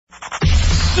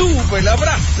sube la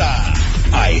brasa.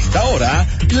 A esta hora,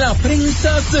 la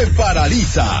prensa se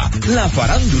paraliza. La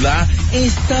farándula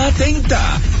está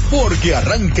atenta porque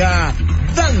arranca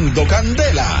Dando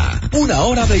Candela. Una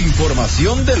hora de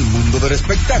información del mundo del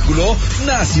espectáculo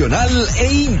nacional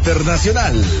e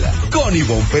internacional. Con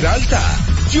Ivonne Peralta,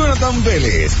 Jonathan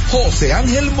Vélez, José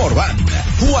Ángel Morván,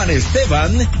 Juan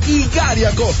Esteban y Gary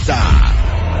Acosta.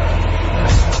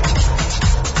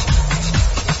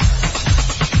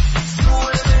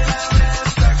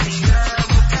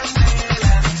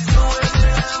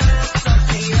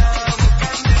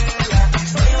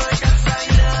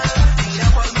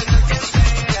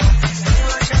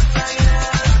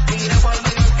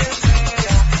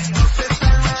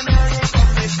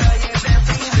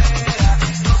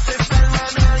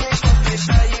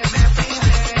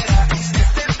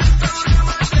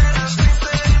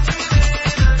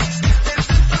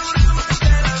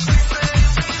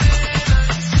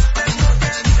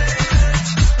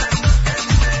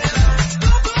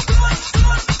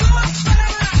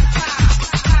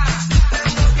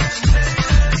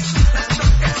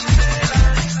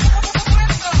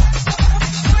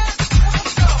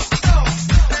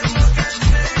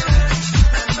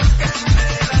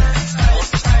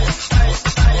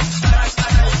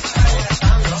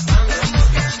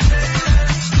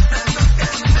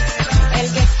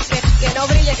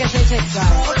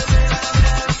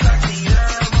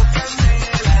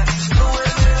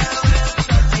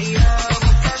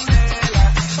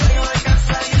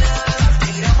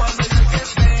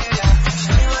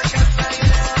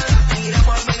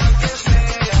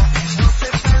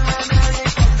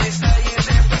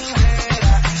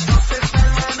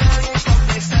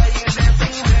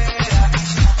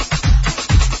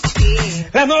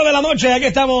 Aquí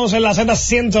estamos en la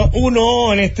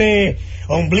Z101 en este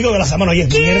ombligo de la semana. Hoy es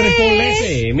miércoles.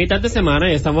 Sí, mitad de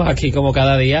semana y estamos aquí como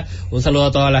cada día. Un saludo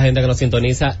a toda la gente que nos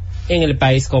sintoniza en el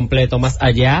país completo, más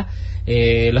allá.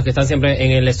 Los que están siempre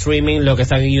en el streaming, los que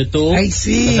están en YouTube. Ay,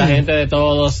 sí. Esa gente de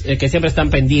todos, que siempre están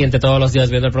pendientes todos los días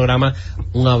viendo el programa.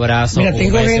 Un abrazo, Mira, un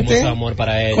tengo beso, gente mucho amor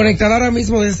para ellos. conectada ahora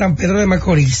mismo desde San Pedro de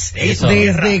Macorís. Eso.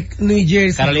 Desde New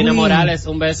Jersey. Carolina Morales,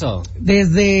 un beso.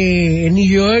 Desde New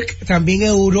York, también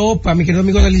Europa, mi querido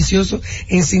amigo delicioso,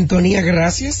 en sintonía,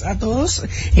 gracias a todos.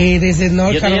 Desde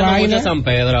North Yo te llamo Carolina. mucho a San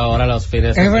Pedro ahora los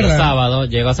fines de los sábados.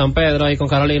 Llego a San Pedro ahí con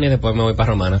Carolina y después me voy para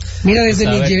Romana. Mira, desde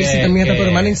New Jersey también está tu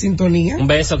hermana en sintonía. Un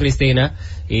beso, Cristina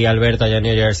y Alberto allá en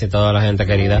New Jersey, toda la gente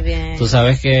querida. Tú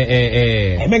sabes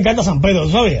que... A mí me encanta San Pedro,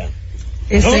 ¿sabías?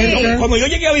 Cuando yo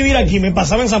llegué a vivir aquí me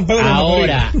pasaba en San Pedro de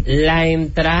Macorís. Ahora, la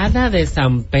entrada de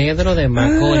San Pedro de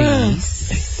Macorís.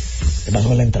 ¿Qué pasó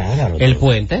con la entrada? ¿El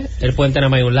puente nada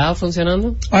más hay un lado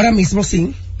funcionando? Ahora mismo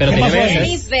sí. Pero tiene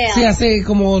meses. Sí, hace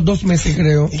como 2 meses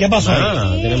creo. ¿Y qué pasó?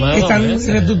 Tiene más de 2 Están meses.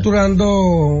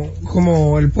 reestructurando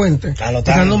como el puente. Están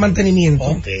dando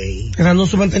mantenimiento. Están dando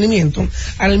su mantenimiento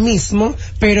al mismo,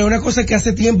 pero una cosa que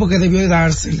hace tiempo que debió de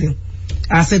dársele.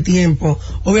 Hace tiempo.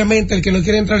 Obviamente el que no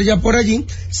quiere entrar ya por allí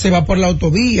se va por la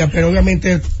autovía, pero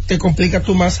obviamente te complica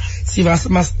tú más si vas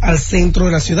más al centro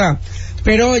de la ciudad.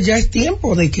 Pero ya es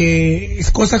tiempo de que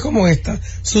cosas como esta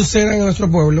sucedan en nuestro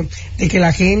pueblo, de que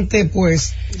la gente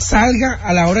pues salga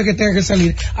a la hora que tenga que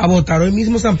salir a votar. Hoy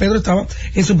mismo San Pedro estaba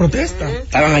en su protesta.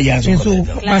 Estaban allá en su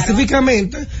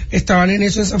pacíficamente estaban en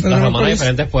eso en San Pedro. Los romanos,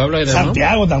 diferentes pueblos y demás.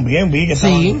 Santiago también vi que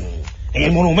estaban en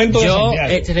el monumento de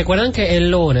Santiago. ¿Se recuerdan que el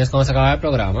lunes cuando se acababa el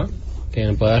programa,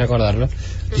 quien pueda recordarlo,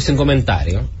 yo hice un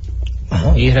comentario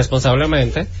y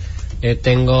responsablemente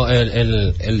tengo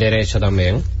el derecho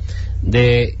también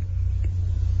de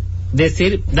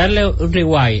decir, darle un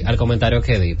rewind al comentario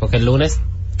que di, porque el lunes,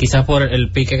 quizás por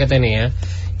el pique que tenía,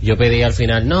 yo pedí al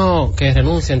final, no, que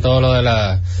renuncien todo lo de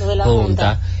la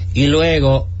junta, y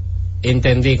luego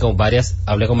entendí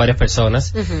hablé con varias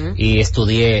personas y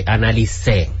estudié,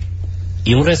 analicé,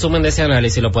 y un resumen de ese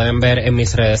análisis lo pueden ver en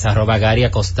mis redes, @Gary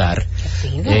Acostar,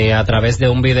 a través de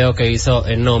un video que hizo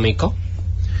en Nómico.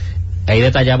 Ahí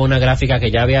detallaba una gráfica que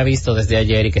ya había visto desde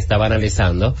ayer y que estaba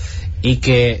analizando y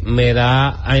que me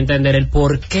da a entender el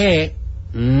por qué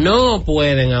no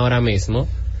pueden ahora mismo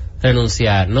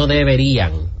renunciar, no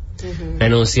deberían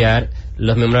renunciar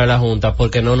los miembros de la Junta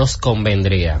porque no nos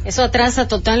convendría. Eso atrasa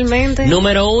totalmente.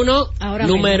 Número uno,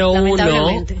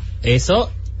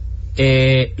 eso,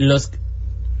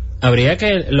 habría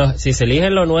que, si se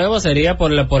eligen lo nuevo sería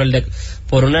por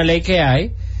una ley que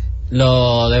hay.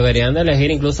 Lo deberían de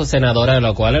elegir incluso senadores, de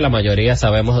los cuales la mayoría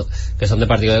sabemos que son de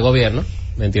partido de gobierno,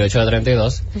 28 de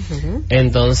 32.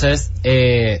 Entonces,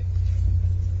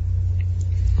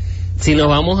 si nos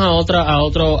vamos a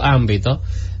otro ámbito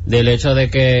del hecho de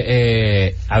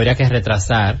que habría que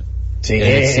retrasar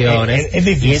elecciones,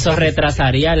 y eso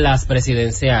retrasaría las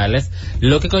presidenciales,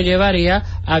 lo que conllevaría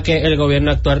a que el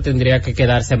gobierno actual tendría que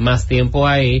quedarse más tiempo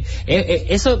ahí.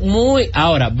 Eso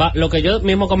ahora, lo que yo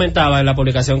mismo comentaba en la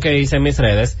publicación que hice en mis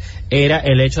redes, era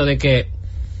el hecho de que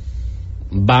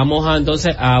vamos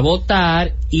entonces a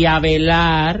votar y a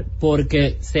velar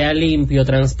porque sea limpio,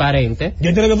 transparente. Yo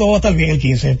entiendo que todo va a estar bien el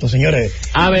 15, señores.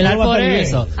 A velar por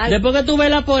eso. Después que tú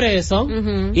velas por eso,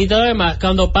 y todo lo demás,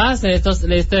 cuando pase estos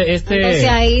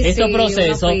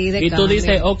procesos, y tú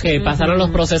dices, pasaron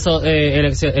los procesos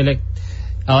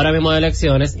ahora mismo de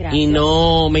elecciones, y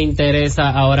no me interesa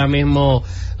ahora mismo,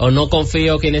 o no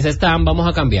confío quienes están, vamos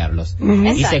a cambiarlos.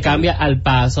 Y se cambia al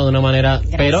paso de una manera,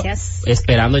 pero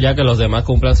esperando ya que los demás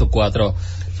cumplan su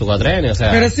cuatrenio, o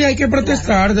sea. Pero sí hay que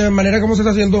protestar de manera como se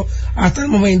está haciendo hasta el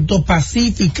momento,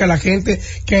 pacífica, la gente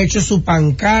que ha hecho su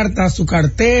pancarta, su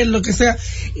cartel, lo que sea,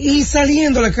 y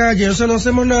saliendo a la calle. O sea, no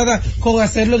hacemos nada con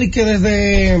hacerlo de que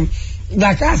desde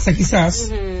la casa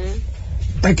quizás.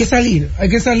 Hay que salir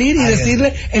y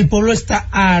decirle, el pueblo está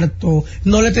harto,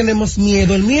 no le tenemos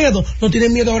miedo, el miedo no tiene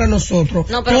miedo ahora nosotros,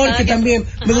 porque también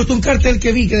me gustó un cartel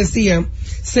que vi que decía,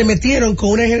 se metieron con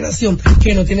una generación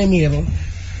que no tiene miedo.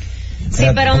 Sí,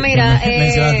 pero mira,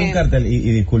 mencionaste un cartel,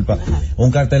 y disculpa, un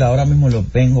cartel ahora mismo lo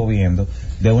vengo viendo,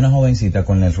 de una jovencita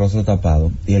con el rostro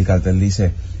tapado, y el cartel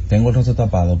dice, tengo el rostro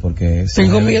tapado porque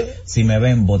si me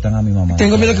ven, votan a mi mamá.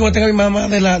 Tengo miedo que voten a mi mamá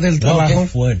del trabajo. Qué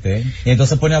fuerte, Y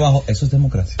entonces pone abajo, eso es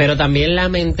democracia. Pero también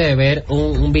lamenté ver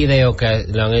un video que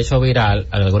lo han hecho viral,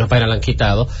 algunas páginas lo han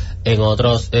quitado, en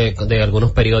otros, de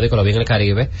algunos periódicos, lo vi en el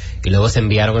Caribe, y luego se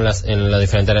enviaron en las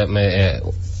diferentes,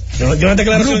 yo una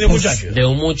declaración de un muchacho. De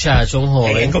un muchacho, un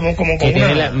joven, que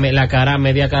tiene la cara,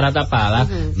 media cara tapada.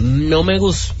 No me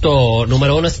gustó.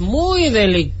 Número uno, es muy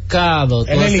delicado.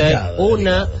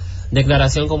 Una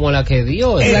declaración como la que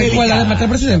dio. ¿Es la igualdad de matar al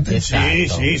presidente? Sí.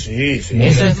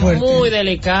 Eso es muy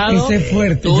delicado. Ese es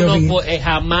fuerte. Tú no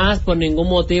jamás, por ningún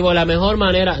motivo, la mejor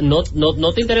manera, no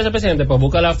te interesa el presidente, pues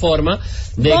busca la forma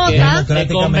de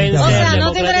convencer. O sea,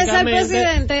 no te interesa el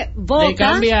presidente, vota de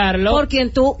cambiarlo, por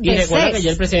quien tú desees. Y recuerda que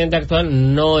ya el presidente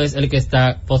actual no es el que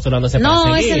está postulándose para seguir.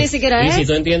 No, ese ni siquiera es. Y si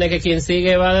tú entiendes que quien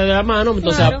sigue va de la mano,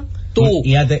 entonces tú.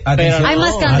 Pero hay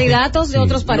más candidatos de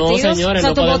otros partidos. No, señores,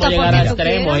 no podemos llegar al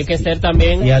extremo, hay que ser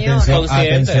también atención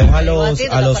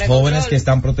a los jóvenes que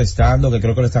están protestando, que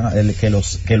creo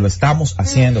que lo estamos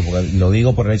haciendo, porque lo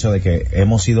digo por el hecho de que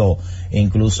hemos sido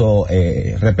incluso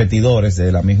repetidores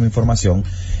de la misma información.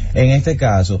 En este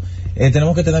caso,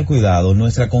 tenemos que tener cuidado.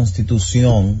 Nuestra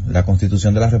Constitución, la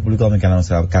Constitución de la República Dominicana,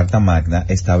 nuestra Carta Magna,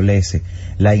 establece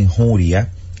la injuria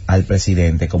al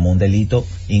presidente como un delito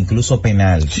incluso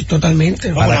penal. Sí,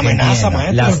 totalmente. Para amenaza,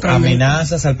 las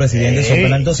amenazas al presidente son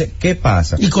penales. Entonces, ¿qué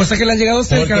pasa? Y cosas que le han llegado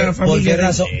cerca de la familia.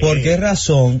 ¿Por qué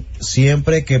razón,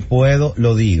 siempre que puedo,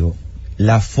 lo digo?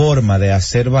 La forma de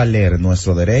hacer valer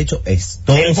nuestro derecho es,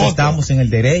 todos estamos en el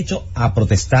derecho a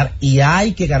protestar, y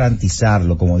hay que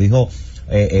garantizarlo, como dijo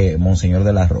Monseñor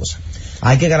de la Rosa.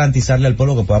 Hay que garantizarle al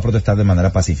pueblo que pueda protestar de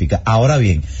manera pacífica. Ahora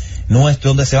bien,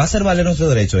 donde se va a hacer valer nuestro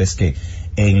derecho es que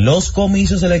en los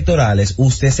comicios electorales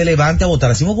usted se levante a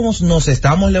votar, así como nos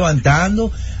estamos levantando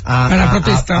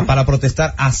para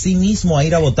protestar, así mismo a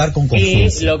ir a votar con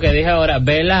conciencia. Y lo que dije ahora,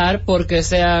 velar porque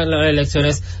sean las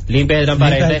elecciones limpias y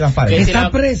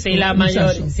transparentes.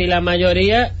 Si la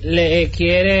mayoría le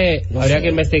quiere, habría que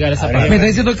investigar esa parte. Me está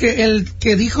diciendo que el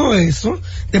que dijo eso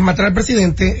de matar al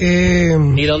presidente,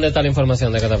 ¿y dónde está la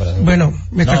información de que está presente? Bueno,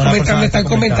 me están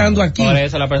comentando aquí. Por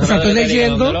eso la persona estoy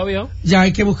leyendo, ya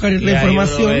hay que buscar la información.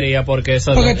 Porque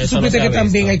tú supiste que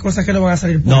también hay cosas que no van a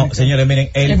salir públicas. No, señores, miren,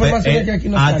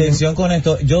 atención con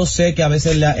esto. Yo sé que a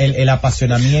veces el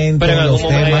apasionamiento, pero los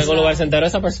temas en algún lugar se enteró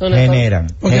esa persona, generan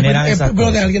esas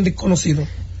cosas. De alguien desconocido.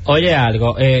 Oye,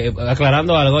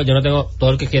 aclarando algo, yo no tengo todo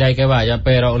el que quiera y que vaya,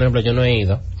 pero, por ejemplo, yo no he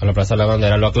ido a la Plaza de la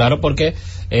Bandera. Lo aclaro porque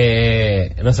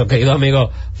nuestro querido amigo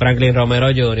Franklin Romero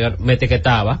Jr. me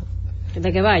etiquetaba.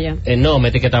 ¿De que vaya? No, me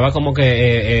etiquetaba como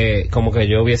que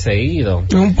yo hubiese ido.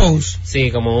 Un post.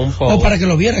 Sí, como un post. O para que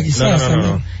lo viera, quizás.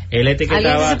 No. Él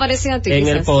etiquetaba se parecía a ti, en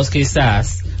el post,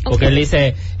 quizás. Porque él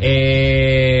dice,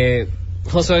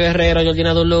 Josué Guerrero,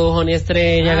 Georgina Dulujo, Ni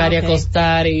Estrella, Gary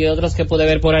Acostar y otros que pude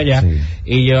ver por allá. Sí.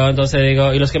 Y yo entonces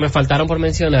digo, y los que me faltaron por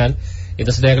mencionar,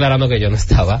 Entonces estoy aclarando que yo no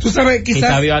estaba. Tú sabes,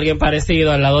 quizás vio a alguien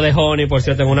parecido al lado de Honey, por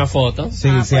cierto, en una foto. Sí,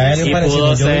 si hay alguien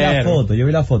parecido, yo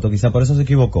vi la foto, quizá por eso se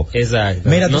equivocó. Exacto.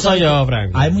 Mira, no soy yo,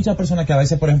 Frank. Hay muchas personas que a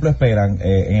veces, por ejemplo, esperan,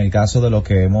 en el caso de lo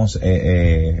que hemos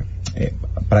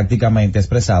prácticamente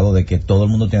expresado, de que todo el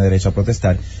mundo tiene derecho a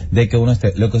protestar, de que uno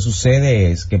esté. Lo que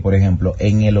sucede es que, por ejemplo,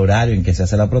 en el horario en que se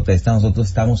hace la protesta, nosotros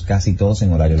estamos casi todos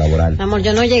en horario laboral. Amor,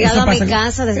 yo no he llegado a mi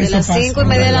casa desde las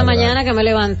 5:30 de la mañana que me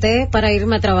levanté para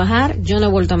irme a trabajar. Yo no he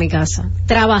vuelto a mi casa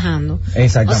trabajando.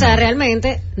 Exactamente. O sea,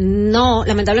 realmente no,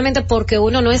 lamentablemente, porque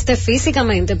uno no esté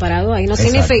físicamente parado ahí no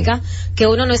significa que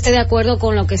uno no esté de acuerdo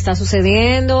con lo que está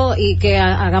sucediendo y que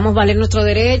hagamos valer nuestros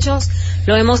derechos.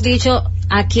 Lo hemos dicho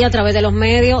aquí a través de los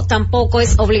medios. Tampoco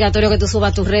es obligatorio que tú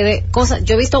subas a tus redes cosas.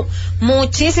 Yo he visto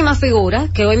muchísimas figuras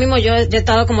que hoy mismo yo he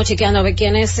estado como chequeando a ver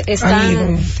quiénes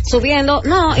están subiendo.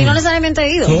 No, y no necesariamente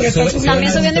he ido.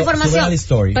 También subiendo información.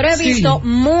 Pero he visto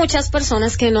muchas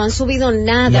personas que no han subido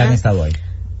nada. Y han estado ahí.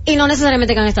 Y no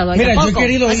necesariamente que han estado ahí. Mira, tampoco. yo he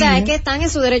querido o sea, es que están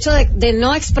en su derecho de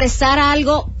no expresar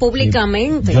algo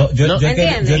públicamente.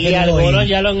 ¿Entiendes? Y algunos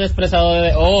ya lo han expresado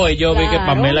desde hoy. Yo vi que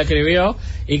Pamela escribió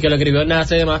y que lo escribió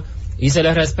Nace y demás. Y se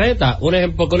les respeta. Un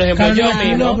ejemplo, yo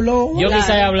mismo, yo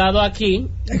quizá he hablado aquí.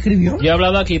 ¿Escribió? Yo he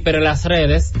hablado aquí, pero en las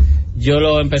redes, yo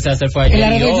lo empecé a hacer fue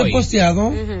ayer y hoy.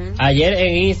 Posteado. Ayer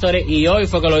en Instagram y hoy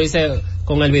fue que lo hice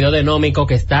con el video de Nómico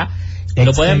que está.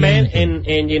 Lo pueden ver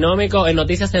en Ginómico, en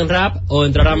Noticias en Rap, o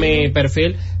entrar a mi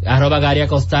perfil,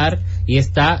 @GaryAcostar, y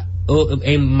está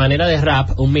en manera de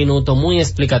rap, un minuto muy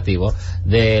explicativo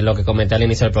de lo que comenté al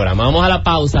inicio del programa. Vamos a la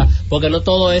pausa, porque no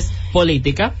todo es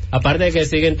política, aparte de que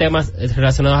siguen temas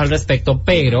relacionados al respecto,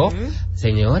 pero,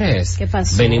 señores, ¿qué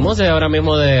pasó? Venimos de ahora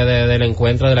mismo del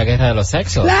encuentro de la guerra de los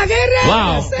sexos. ¡La guerra wow,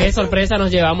 de los sexos! Qué sorpresa nos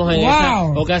llevamos en esa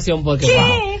ocasión, porque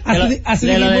Así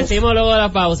lo decimos luego de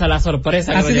la pausa, la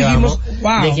sorpresa que nos llevamos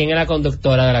de quién es la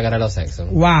conductora de la guerra de los sexos.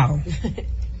 Wow.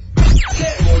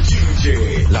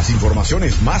 Las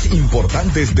informaciones más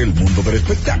importantes del mundo del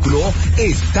espectáculo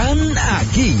están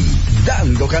aquí.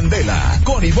 Dando Candela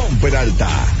con Ivonne Peralta,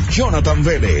 Jonathan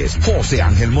Vélez, José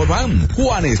Ángel Morván,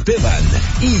 Juan Esteban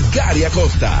y Gary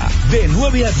Acosta. De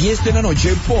 9 a 10 de la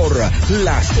noche por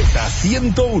la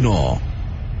Z101.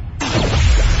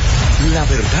 La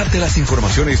verdad de las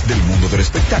informaciones del mundo del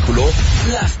espectáculo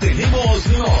las tenemos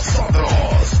nosotros.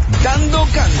 Dando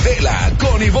Candela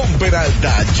con Ivonne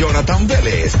Peralta, Jonathan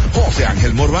Vélez, José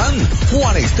Ángel Morván,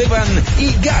 Juan Esteban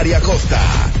y Gary Acosta.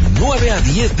 9 a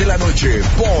 10 de la noche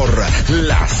por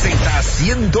la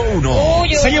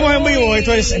Z101. Seguimos en vivo,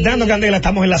 esto es Dando Candela,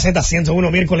 estamos en la Z101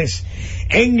 miércoles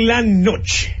en la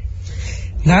noche.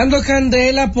 Dando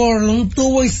candela por un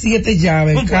tubo y 7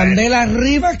 llaves. Candela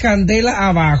arriba, candela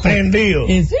abajo. Prendido.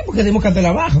 Sí, porque dimos candela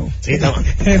abajo. Sí, estamos.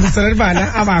 Nuestra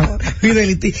hermana, abajo.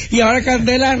 Fidelity. Y ahora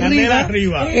candela arriba.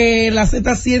 La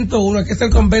Z101, que es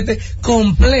el combate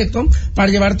completo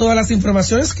para llevar todas las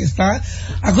informaciones que está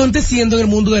aconteciendo en el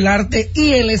mundo del arte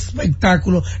y el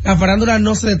espectáculo. La farándula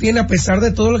no se detiene a pesar de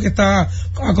todo lo que está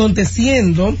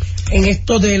aconteciendo en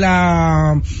esto de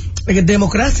la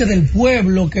democracia del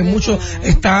pueblo, que mucho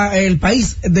está el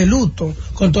país de luto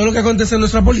con todo lo que acontece en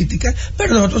nuestra política,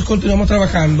 pero nosotros continuamos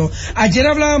trabajando. Ayer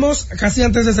hablábamos, casi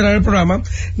antes de cerrar el programa,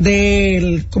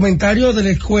 del comentario de la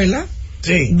escuela,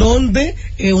 donde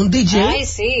un DJ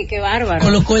qué bárbaro,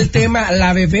 colocó el tema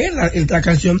La Bebé, la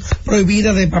canción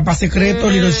prohibida de Papá Secreto,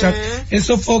 Little Shaq, El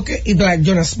Sofoque y Black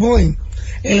Jonas Boy.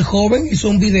 El joven hizo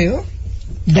un video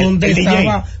donde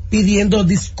estaba pidiendo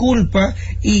disculpas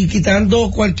y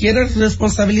quitando cualquier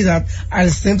responsabilidad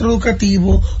al centro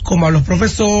educativo, como a los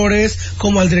profesores,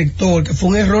 como al director, que fue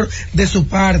un error de su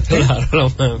parte. Claro,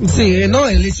 sí, no,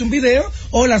 él hizo un video,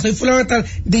 hola, soy fulano tal,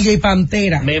 DJ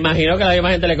Pantera. Me imagino que la misma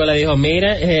gente le dijo,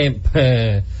 mire,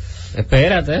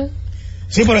 espérate.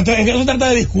 Sí, pero entonces eso trata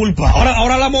de disculpas.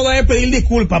 Ahora la moda es pedir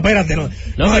disculpas. Espérate, nos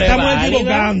estamos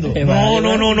equivocando.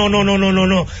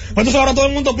 No. Entonces ahora todo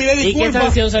el mundo pide disculpas. ¿Y qué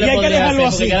sanción se le podría hacer?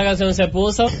 Porque ya la canción se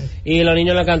puso y los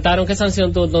niños la cantaron. ¿Qué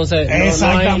sanción tú entonces?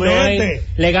 Exactamente.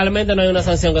 Legalmente no hay una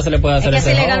sanción que se le pueda hacer. Es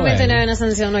que si legalmente no hay una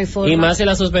sanción, no hay forma. Y más si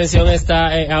la suspensión está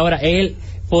ahora él.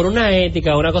 Por una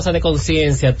ética, una cosa de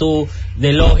conciencia,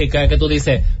 de lógica, que tú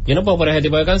dices, yo no puedo poner ese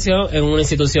tipo de canción en una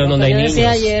institución donde hay niños. Yo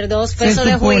decía ayer, 2 pesos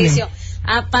de juicio.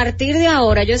 A partir de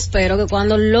ahora yo espero que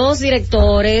cuando los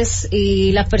directores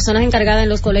y las personas encargadas en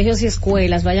los colegios y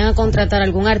escuelas vayan a contratar a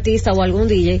algún artista o algún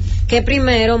DJ, que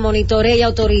primero monitoree y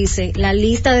autorice la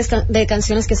lista de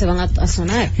canciones que se van a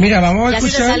sonar. Mira, vamos a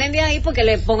escuchar. Ya si se salen de ahí, porque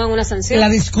le pongan una sanción. La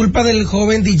disculpa del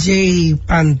joven DJ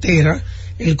Pantera.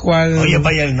 el cual... Oye,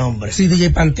 vaya el nombre. Sí,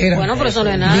 DJ Pantera. Bueno, pero eso no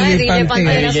es nada. DJ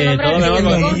Pantera es un nombre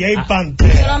artístico. DJ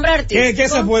Pantera. Es un nombre artístico. ¿Qué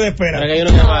se puede esperar? Pero que hay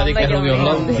uno llamado de que Rubio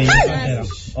Blonde.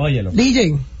 Óyelo.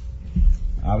 DJ.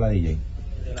 Habla DJ.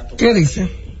 ¿Qué dice?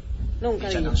 Nunca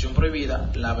Dicha digo. canción prohibida,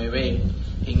 La Bebé,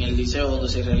 en el liceo donde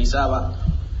se realizaba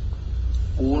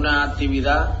una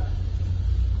actividad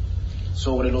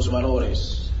sobre los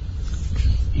valores.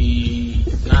 Y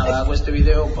nada, hago este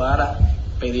video para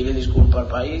pedirle disculpas al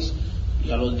país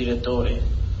y a los directores,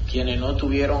 quienes no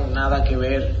tuvieron nada que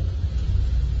ver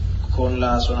con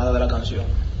la sonada de la canción.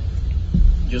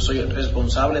 Yo soy el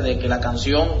responsable de que la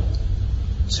canción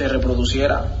se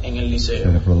reproduciera en el liceo.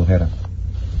 Se reprodujera.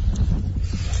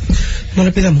 No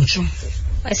le pida mucho.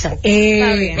 Exacto.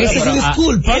 Esa es su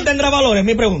disculpa. Él tendrá valores,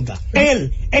 mi pregunta.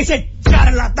 Él, ese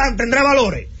charlatán, tendrá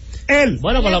valores. Él.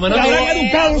 Bueno, por lo menos la habrán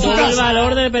educado en su tuvo el casa.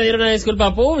 valor de pedir una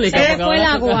disculpa pública. Se porque fue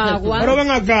ahora- la guagua. Pero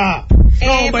ven acá.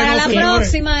 Para la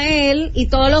próxima, él y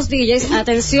todos los DJs,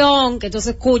 atención, que esto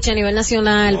se escucha a nivel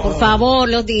nacional, por favor,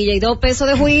 los DJs, 2 pesos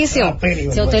de juicio.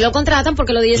 Si a usted lo contratan,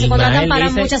 porque los DJs se contratan para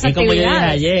muchas y como yo dije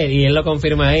actividades. ayer, y él lo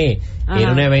confirma ahí,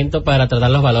 era un evento para tratar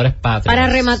los valores patrios. Para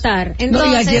rematar. No, y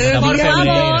Entonces, ayer era por el día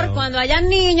favor, de- cuando hayan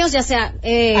niños, ya sea...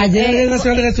 Ayer era el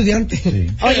Nacional del Estudiante. Sí.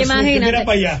 Oye, Jesús, mira imagínate,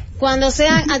 para allá. cuando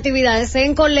sean actividades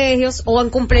en colegios o en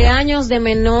cumpleaños de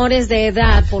menores de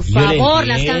edad, por Yo le favor,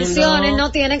 las entiendo, canciones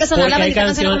no tienen que sonar la porque hay bendita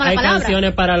canción como la hay palabra.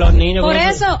 canciones para los niños. Por como-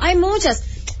 eso, hay muchas.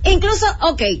 Incluso,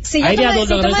 si Hay de tú me adultos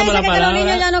que no dices dicen la que los palabra.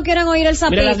 niños ya no quieren oír el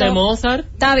sapito. Mira las de Mozart.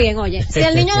 Está bien, oye.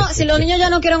 Si los niños ya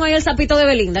no quieren oír el sapito de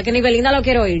Belinda, que ni Belinda lo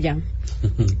quiere oír ya.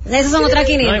 Esas son otras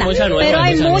 500. No, hay muchas nuevas, pero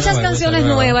hay muchas muchas nuevas, canciones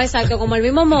muchas nuevas, exacto, como el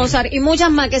mismo Mozart, y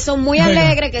muchas más que son muy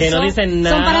alegres, que no son, dicen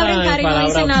son para nada, brincar y no palabras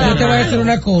dicen nada. Yo te voy a más. decir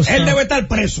una cosa. Él debe estar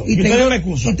preso. Y Y usted tengo, le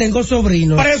excusa. y tengo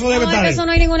sobrinos. Preso debe No, estar. es que eso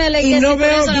no hay ninguna ley Y que no existe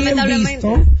veo eso, bien lamentablemente.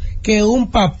 visto que un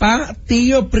papá,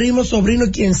 tío, primo, sobrino,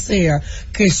 quien sea,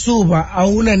 que suba a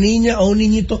una niña o un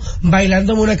niñito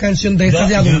bailando una canción de estas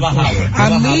de Yo he adultos. bajado,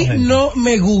 A mí gente. no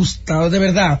me gusta, de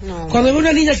verdad. No. Cuando veo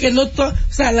una niña que no, o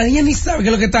sea, la niña ni sabe qué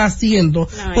es lo que está haciendo,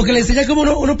 No, porque no. le enseña como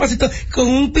unos pasitos con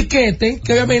un piquete,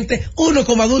 que obviamente uno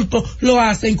como adulto lo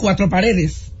hace en 4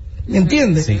 paredes. ¿Me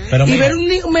entiendes? Sí, pero y mira. ver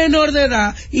un menor de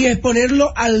edad y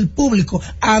exponerlo al público,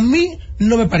 a mí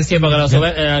no me parece. Sí, porque lo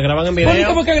suben, graban en Porque video.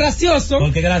 como que gracioso.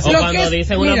 Porque gracioso. O Lo cuando que es-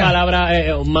 dicen mira,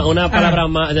 una palabra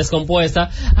más descompuesta,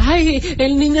 ay,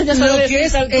 el niño ya lo sabe que decir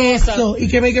es tal cosa. eso, y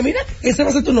que me diga, mira, esa va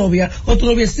a ser tu novia o tu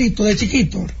noviecito de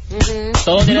chiquito.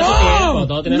 Todo tiene su tiempo, No,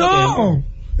 todo tiene su tiempo.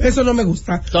 no, eso no me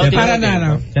gusta, Todo tiene para su tiempo.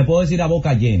 nada. Te puedo decir a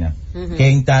boca llena que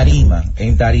en tarima,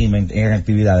 en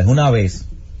actividades, una vez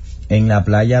en la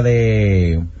playa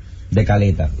de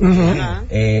Caleta,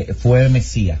 fue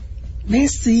Mesías.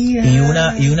 Mesías. Y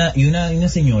una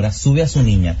señora sube a su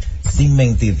niña, sin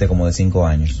mentirte, como de 5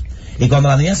 años. Y cuando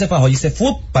la niña se fajó, y dice,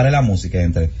 ¡fup! Paré la música y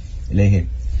entré. Le dije,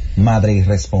 madre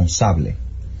irresponsable.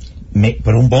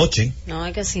 Pero un boche. No,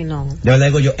 es que sí, no. De verdad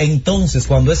digo yo, entonces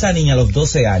cuando esa niña a los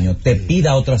 12 años te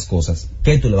pida otras cosas,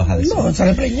 ¿qué tú le vas a decir? No,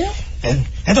 sale preñada.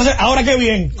 Entonces, ahora qué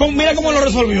bien. Mira cómo lo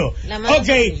resolvió. La mala Ok,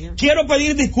 sencilla. quiero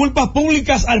pedir disculpas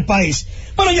públicas al país.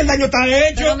 Pero ya el daño está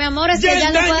hecho. Pero mi amor, es que ya ya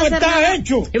el no daño puede hacer está nada.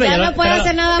 hecho. Sí, pero Ya yo no puede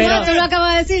hacer nada más, tú lo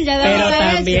acabas de decir, ya Pero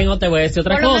está también, hecho. o te voy a decir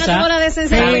otra Por lo menos cosa. tuvo la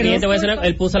decencia de También pedir te voy a decir, disculpas.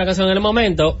 él puso la canción en el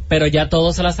momento, pero ya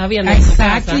todos se la sabían de su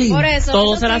Exacto. casa. Por eso.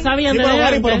 Todos se la sabían Sí, de pero,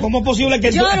 Gary, antes. pero ¿cómo es posible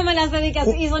que Yo no me las dediqué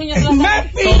así, y esos niños se las Me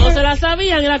saben. pide- Todos se la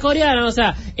sabían, era coreana, o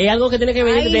sea, es algo que tiene que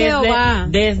venir Ay, Jehová.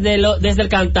 desde el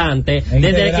cantante, desde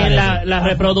integrar quien eso. la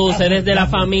reproduce, desde la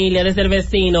familia, desde el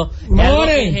vecino, es algo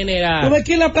que en More, general. ¿cómo es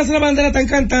que en la Plaza de la Bandera están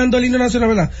cantando el himno nacional,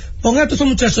 verdad? Pongan a todos esos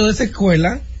muchachos de esa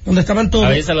escuela, donde estaban todos, A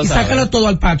ver si lo y saben. sácalo todo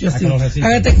al patio, así. que lo reciten.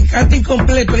 Hágate que canten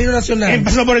completo el himno nacional.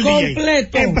 Empezando por el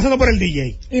completo. DJ. Empezando por el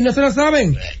DJ. Y no se lo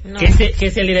saben. No.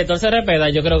 Que si el director se respeta,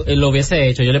 yo creo que lo hubiese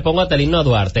hecho. Yo le pongo hasta el himno a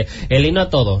Duarte, el himno a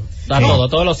todo,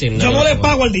 todos los himnos. Yo no le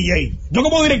pago al DJ. Yo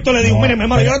como director le digo, mire, mi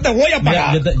hermano, yo no te voy a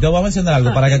Mira, pagar. yo voy a mencionar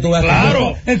algo para que tú veas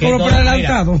Claro. El que coro por mira,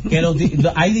 adelantado. que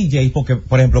hay DJs porque,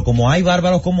 por ejemplo, como hay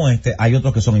bárbaros como este, hay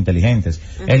otros que son inteligentes.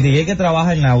 El DJ que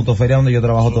trabaja en la autoferia donde yo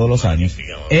trabajo todos los años,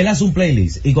 él hace un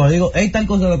playlist y cuando digo, hay tal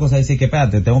cosa de cosas, dice que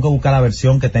espérate, tengo que buscar la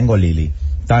versión que tengo Lili.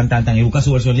 Y busca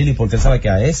su versión Lili porque él sabe que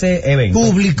a ese evento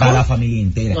Público. va la familia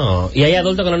entera. No, y hay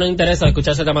adultos que no nos interesa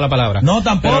escucharse esta mala palabra. No, Pero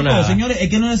tampoco, nada. señores, es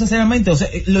que no necesariamente, o sea,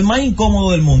 lo más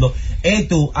incómodo del mundo es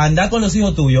tú andar con los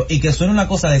hijos tuyos y que suene una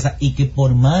cosa de esa y que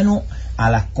por mano a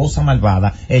las cosas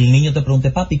malvadas el niño te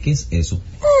pregunte, papi, ¿qué es eso?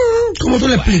 ¿Cómo tú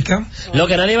le explicas? Lo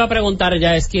que nadie va a preguntar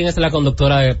ya es quién es la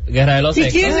conductora de Guerra de los ¿Y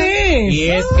Sexos. quién es? Y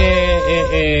es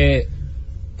que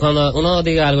cuando uno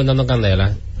diga algo en Dando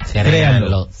Candela,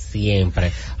 Créanlo,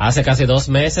 siempre. Hace casi 2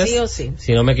 meses, sí o sí,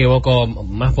 si no me equivoco,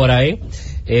 más por ahí,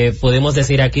 pudimos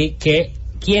decir aquí que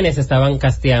quiénes estaban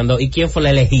casteando y quién fue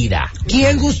la elegida.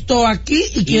 ¿Quién gustó aquí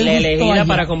y quién la gustó elegida allá?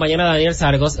 para acompañar a Daniel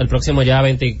Sargos el próximo ya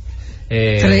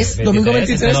 23, domingo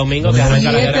 23, este domingo que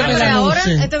arranca la guerra ahora,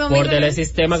 este domingo, por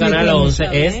Telesistema Canal 11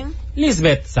 es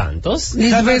Lisbeth Santos.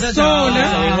 Lisbeth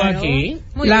Zona, aquí.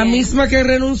 La misma que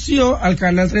renunció al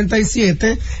Canal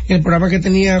 37, el programa que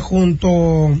tenía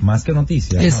junto... Más que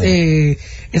noticias.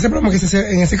 Ese programa que se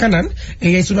hace en ese canal,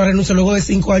 ella hizo una renuncia luego de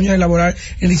 5 años de laborar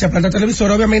en dicha planta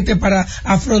televisora, obviamente para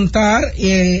afrontar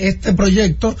este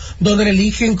proyecto donde le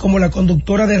eligen como la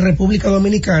conductora de República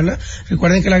Dominicana.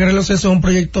 Recuerden que La Guerra de los Sexos es un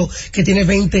proyecto que tiene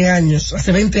 20 años,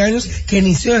 hace 20 años que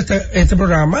inició este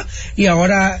programa y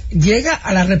ahora llega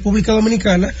a la República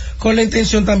Dominicana con la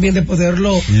intención también de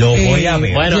poderlo voy a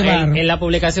ver. Bueno, en la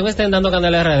publicación está en Dando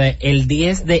Candela RD el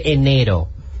 10 de enero.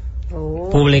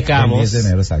 Publicamos el 10 de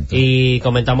enero, exacto. Y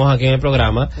comentamos aquí en el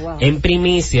programa, en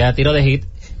primicia, tiro de hit,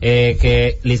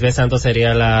 que Lisbeth Santos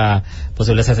sería la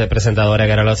posible presentadora de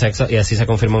Guerra de los Sexos, y así se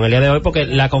confirmó en el día de hoy, porque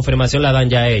la confirmación la dan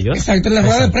ya ellos. Exacto, en la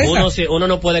rueda de prensa. Uno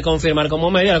no puede confirmar como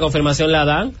medio, la confirmación la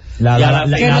dan.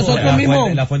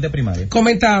 La fuente primaria.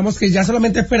 Comentábamos que ya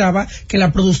solamente esperaba que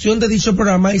la producción de dicho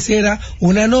programa hiciera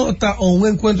una nota o un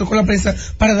encuentro con la prensa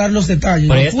para dar los detalles.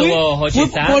 Por ahí estuvo Jochi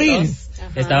Santos.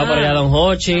 Estaba por allá Don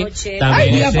Hochi,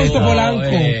 también ay, Fausto Polanco.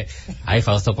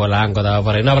 Fausto Polanco estaba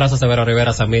por ahí. Un abrazo a Severo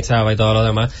Rivera, Samit Chava y todo lo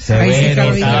demás.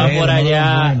 Estaba por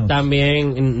allá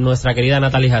también nuestra querida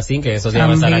Natalie Jacín, que esos días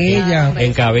va a estar aquí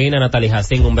en cabina. Natalie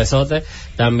Jacín, un besote.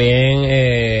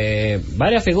 También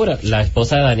varias figuras. La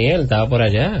esposa de Daniel estaba por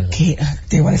allá.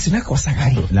 Te voy a decir una cosa,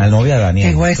 Gary. La novia de Daniel.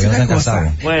 Te voy a decir una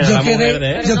cosa. Bueno, la mujer de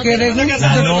él.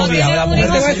 La novia, la mujer.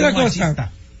 Te voy a decir una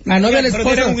cosa. La novia, la esposa.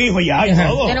 Pero tiene un hijo ya y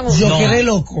todo. Yo quedé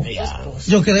loco.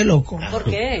 Yo quedé loco. ¿Por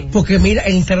qué? Porque mira,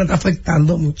 el internet está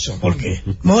afectando mucho. ¿Por qué?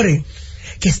 More,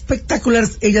 qué espectacular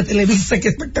es ella televisa, qué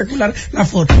espectacular la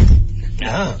foto.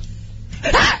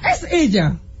 Es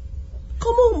ella.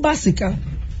 ¿Cómo un básica?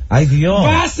 Ay, Dios.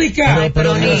 Básica.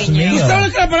 Pero Dios mío. ¿Tú sabes lo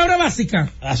que es la palabra básica?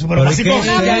 Super básico. Un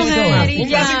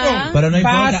básico. Pero no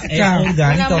importa, Básica. es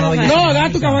orgánica o no. No, da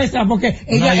tu cabeza, porque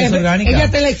ella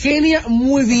te le genia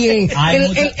muy bien.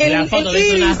 La foto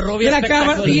de una rubia la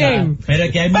cama bien. Pero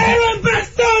es que hay mucha... ¡Pero en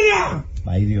persona!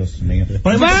 Ay, Dios mío.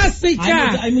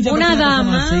 Básica. Hay muchas una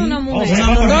dama, así. una mujer.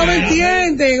 No me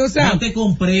entienden, o sea. No te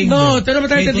comprendo. No, usted no me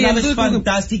está entendiendo. Tú la ves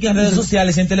fantástica en redes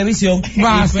sociales, en televisión.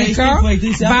 Básica.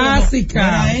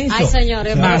 Básica. Ay,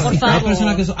 señores, pero por favor. Hay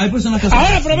personas que son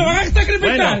ahora, pero me van a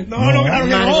sacrificar. No, claro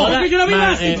que no. Porque yo la vi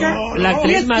básica. La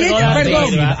actriz Margot.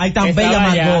 Perdón. Hay tan bella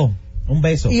Margot. Un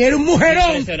beso. Y era un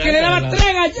mujerón que le daba 3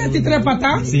 galletas y 3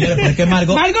 patas. Sí, pero es que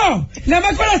Margot, nada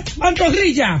más con las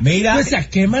pantorrillas. Mira. O sea,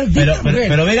 qué maldita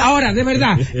pero mira. Ahora, de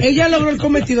verdad, ella logró el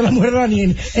cometido, la mujer de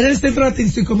Daniel, era el centro de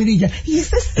atención y comidilla. Y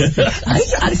ese es...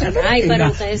 Ay, pero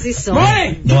ustedes sí son.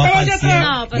 ¡More! Yo estaba allá atrás.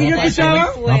 No, pero y yo escuchaba...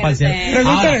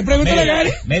 Pregúntale,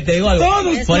 Gary. Te digo algo.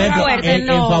 Por ejemplo, en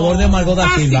favor de Margot da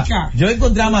Silva. Yo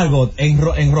encontré a Margot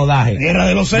en rodaje. Guerra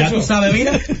de los Sexos. Ya tú sabes,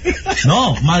 mira.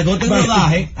 No, Margot en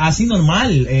rodaje, así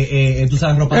normal, tú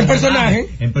sabes, ropa en personaje.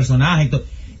 En personaje.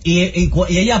 Y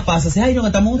ella pasa, dice, ay, no, que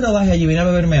estamos en un rodaje allí, viene a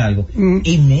beberme algo.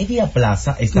 Y media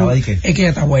plaza estaba de que... Es que ella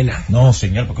está buena. No,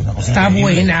 señor, porque es una cosa está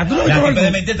increíble. buena. ¿Tú no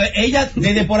ella,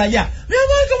 desde por allá, mi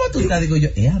amor, ¿cómo tú estás? Digo yo,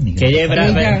 amiga. Que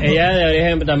ella de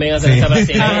origen también hace esa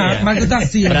brasileña. Margot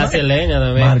así. Brasileña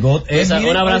también. Margot.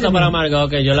 Un abrazo para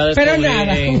Margot, que yo la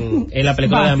descubrí en la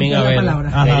película de Amin Abel.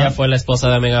 Ella fue la esposa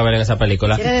de Amin Abel en esa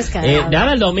película.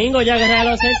 Nada, el domingo ya Guerra de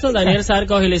los Sexos, Daniel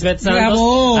Sarcos y Lisbeth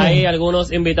Santos. Hay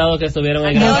algunos invitados que estuvieron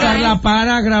ahí. Carla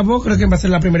Para grabó, creo que va a ser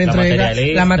la primera entrega.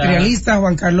 La materialista,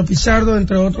 Juan Carlos Pichardo,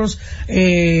 entre otros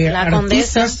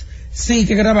artistas. Sí,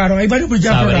 que grabaron. Hay varios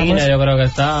programas. Yo creo que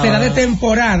está. Será de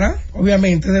temporada,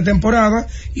 obviamente,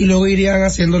 y luego irían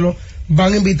haciéndolo.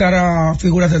 Van a invitar a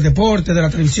figuras del deporte, de la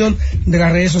televisión, de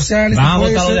las redes sociales. Van a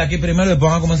botarlo de aquí primero y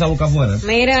después van a comenzar a buscar afuera.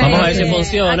 Mira, vamos a ver si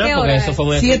funciona, porque eso fue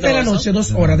muy 7 de la noche,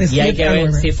 2 horas, de 7 a 9. Y hay que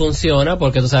ver si funciona,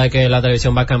 porque tú sabes que la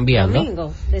televisión va cambiando.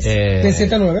 Domingo. De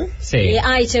 7 a 9. Sí.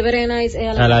 Y Chévere Nice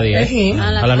a la 10.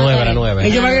 A la 9.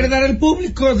 Ellos van a heredar el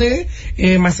público de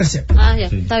Masterchef. Ya.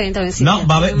 Está bien. Sí, no,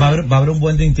 va a haber un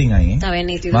buen tintín ahí. Está bien,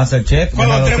 nítido. Masterchef.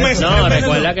 No,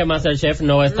 recuerda que Masterchef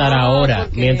no va a estar ahora,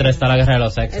 mientras está la Guerra de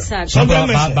los Sexos. Exacto.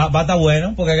 Va a estar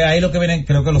bueno, porque ahí lo que vienen,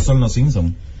 creo que son los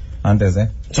Simpsons. Antes de.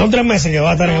 Son 3 meses que va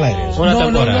a estar en el aire.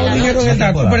 No dijeron el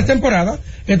dato, pero es temporada.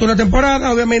 Esto es una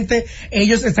temporada, obviamente,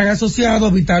 ellos están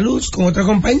asociados, Vitalux, con otra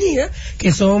compañía,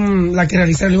 que son la que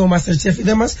realiza el mismo Masterchef y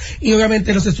demás, y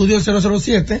obviamente los estudios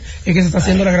 007, es que se está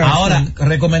haciendo la grabación. Ahora,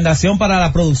 recomendación para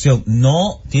la producción,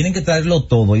 no, tienen que traerlo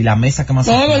todo, y la mesa que más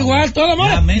todo aplauda. Igual, todo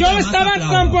mal. Yo estaba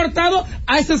transportado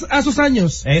a esos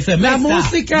años. Eso es la mesa,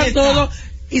 música, mesa. todo.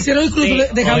 Hicieron incluso,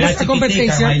 dejamos esta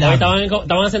competencia. Hoy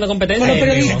estaban haciendo competencia.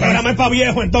 Ese programa es para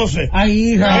viejo, entonces.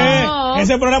 Ahí, hija.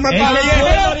 Ese programa es para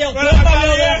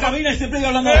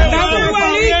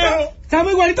viejo.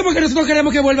 Estamos igualitos porque nosotros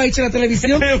queremos que vuelva a irse a la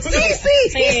televisión.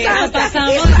 Sí,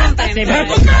 pasamos.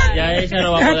 Ya ella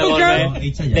no va a poder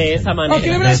volver de esa manera. ¿O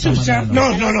quiere ver a Chucha?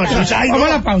 No, Chucha. Vamos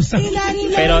a la pausa.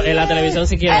 Pero en la televisión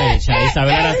si quiere ella.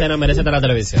 Isabel Aracena merece estar en la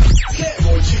televisión.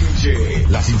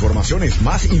 Las informaciones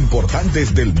más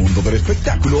importantes del mundo del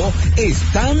espectáculo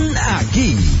están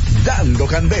aquí. Dando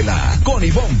Candela con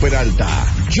Ivonne Peralta,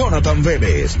 Jonathan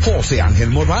Vélez, José Ángel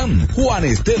Morván, Juan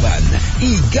Esteban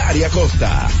y Gary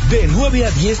Acosta. De 9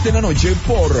 a 10 de la noche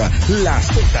por la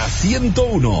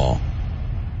Z101.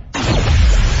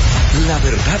 La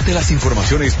verdad de las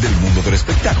informaciones del mundo del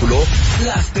espectáculo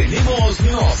las tenemos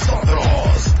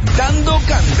nosotros. Dando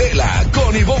Candela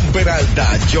con Ivonne Peralta,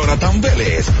 Jonathan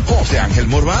Vélez, José Ángel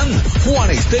Morván, Juan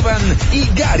Esteban y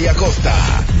Gary Acosta.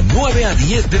 9 a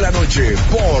 10 de la noche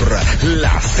por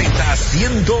la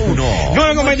Z101.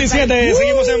 9:27,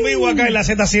 seguimos en vivo acá en la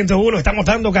Z101. Estamos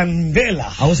dando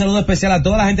candela. Un saludo especial a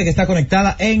toda la gente que está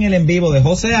conectada en el en vivo de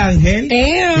José Ángel y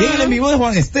en el en vivo de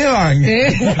Juan Esteban.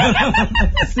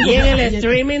 Y en el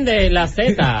streaming de la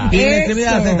Z. Y en el streaming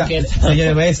de la Z.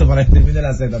 Señores, beso para el streaming de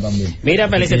la Z también. Mira,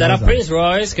 felicitar a Prince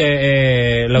Royce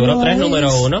que logró 3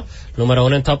 número 1. Número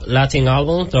 1 en Top Latin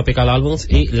Albums, Tropical Albums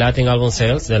y Latin Album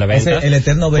Sales de la venta. El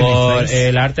eterno por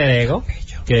el Arte de Ego,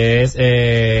 que es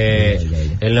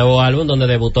el nuevo álbum donde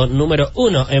debutó número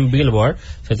 1 en Billboard,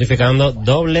 certificando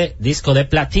doble disco de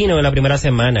platino en la primera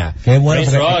semana. Qué bueno.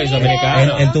 Prince Royce,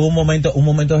 dominicano. Él tuvo un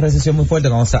momento de recesión muy fuerte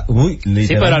cuando sí,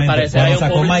 pero al parecer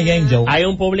hay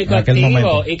un público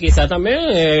activo y quizá también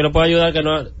lo puede ayudar que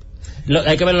no.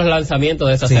 Hay que ver los lanzamientos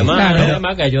de esta semana, claro.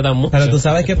 Además que ayudan mucho. Pero tú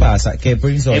sabes qué pasa, que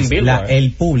Prince Royce,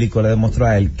 el público le demostró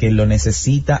a él que lo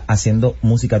necesita haciendo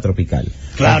música tropical.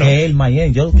 Claro. Que el My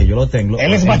Angel, que yo lo tengo,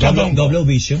 él es Double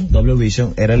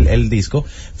Vision era el disco,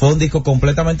 fue un disco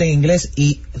completamente en inglés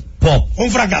y pop. Un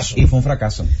fracaso. Y fue un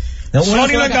fracaso.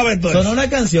 Sonó una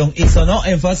canción y sonó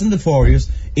en Fast and the Furious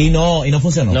y no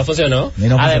funcionó. No funcionó.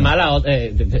 Además,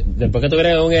 después que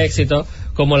tuviera un éxito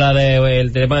como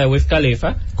el tema de Wiz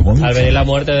Khalifa, al venir la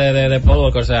muerte de Paul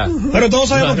Walker, o sea. Pero todos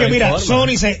sabemos que, mira,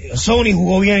 Sony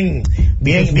jugó bien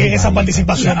esa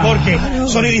participación, porque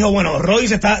Sony dijo, bueno, Roy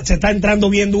se está entrando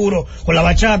bien duro con la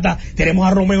bachata, tenemos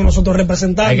a Romeo nosotros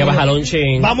representando. Hay que bajarlo un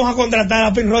chin. Vamos a contratar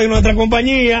a Prince Royce en nuestra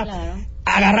compañía. Claro.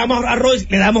 Agarramos a Royce,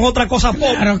 le damos otra cosa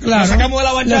pop, claro. lo sacamos de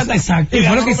la bachata. Exacto. Y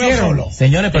fue lo que hicieron. Solo.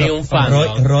 Señores, pero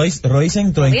Royce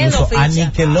entró incluso a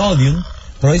Nickelodeon.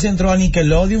 Royce entró a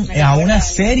Nickelodeon a una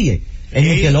serie en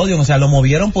Nickelodeon, o sea, lo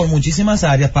movieron por muchísimas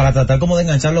áreas para tratar como de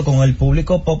engancharlo con el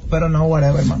público pop, pero no,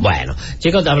 whatever, man. Bueno,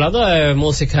 chicos, hablando de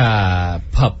música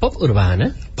pop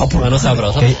urbana, urbano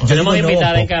sabroso, tenemos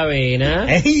invitada en cabina,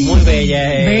 muy bella.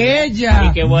 Bella.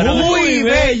 Y qué bueno. Muy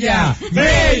bella.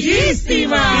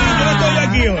 Bellísima. Yo estoy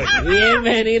aquí hoy.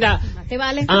 Bienvenida. ¿Te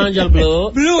vale? Angel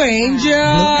Blue. Blue Angel.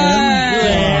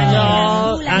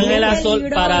 Ángel Azul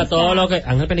para todo lo que...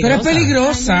 Ángel peligrosa. Pero es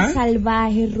peligrosa.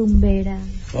 Salvaje, rumbera.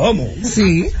 ¿Cómo?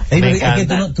 Sí. Es que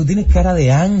tú tienes cara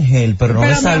de ángel, pero no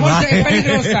de salvaje. Es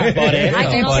peligrosa. Por eso.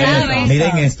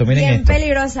 Miren esto. Bien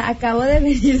peligrosa. Acabo de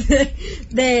venir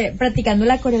de practicando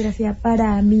la coreografía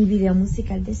para mi video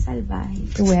musical de Salvaje,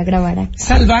 que voy a grabar aquí.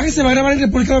 Salvaje se va a grabar en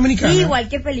República Dominicana. Igual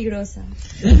que peligrosa.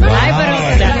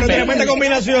 Tremenda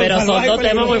combinación. Pero son dos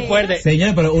temas muy fuertes.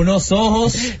 Señor, pero unos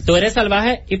ojos. Tú eres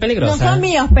salvaje y peligrosa. No son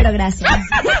míos, pero gracias.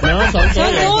 No, son tuyos.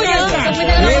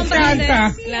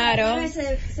 Claro.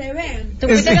 Se ven. Tú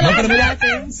fuiste que lo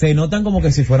Pero se notan como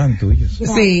que si fueran tuyos.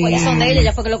 Sí. Oye, son de ella,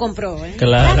 ya fue que lo compró,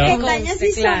 Claro. Las pestañas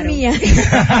sí son mías.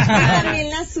 También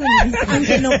las uñas,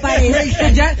 aunque no parezca.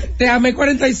 Ya te amé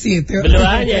 47. Blue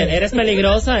Angel, ¿eres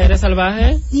peligrosa? ¿Eres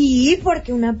salvaje? Sí,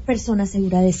 porque una persona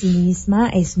segura de sí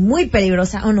misma es muy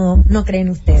peligrosa, ¿o no? ¿No creen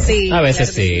ustedes? Sí. A veces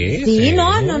claro sí. Sí,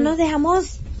 no nos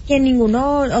dejamos que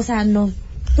ninguno, o sea,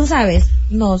 tú sabes,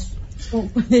 abuse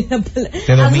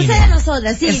de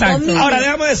nosotras, sí. Ahora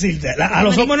déjame decirte, a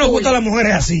los hombres nos gustan las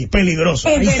mujeres así,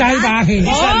 peligrosas. Y salvaje.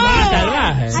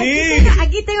 Salvaje. Sí.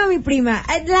 Aquí tengo a mi prima.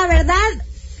 La verdad,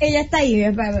 Ella está ahí,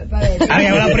 para ver.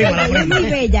 Ahí va la prima. Es muy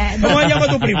bella. ¿Cómo se llama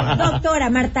tu prima? Doctora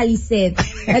Marta Lisset.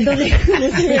 Entonces,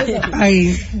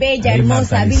 Ahí. bella,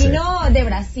 hermosa. Vino de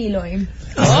Brasil hoy.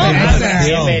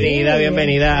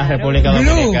 Bienvenida a República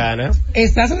Dominicana.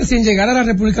 Estás recién llegada a la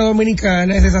República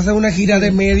Dominicana, estás haciendo una gira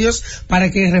de medios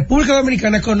para que República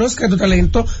Dominicana conozca tu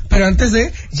talento, pero antes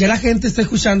de, ya la gente está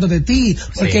escuchando de ti,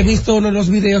 porque he visto uno de los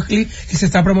videoclips que se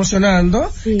está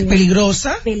promocionando,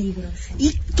 Peligrosa.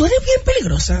 Y tú eres bien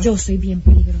peligrosa. Yo soy bien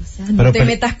peligrosa, no te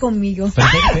metas conmigo.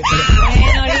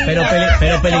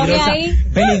 Pero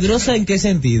peligrosa ¿en qué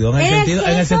sentido?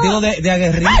 En el sentido de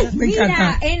aguerrida. Me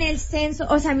encanta. Mira, en el censo,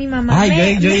 o sea, mi mamá yo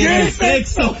en el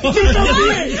sexo.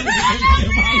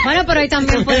 Bueno, pero hoy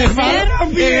también puede ser.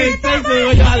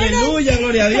 Aleluya,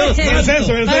 gloria a Dios. Pero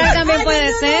también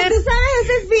puede ser. ¿Tú sabes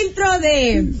ese filtro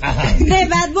de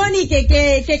Bad Bunny?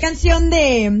 ¿Qué canción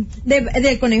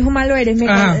del Conejo Malo eres?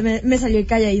 Me salió el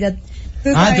calladita. Tú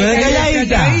eres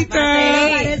calladita.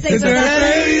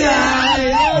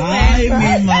 Ay,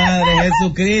 mi madre,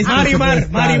 Jesucristo.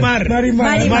 Marimar.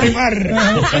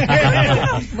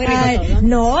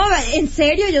 No, en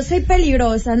serio, yo soy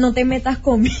peligrosa, no te metas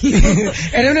conmigo.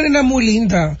 Eres una nena muy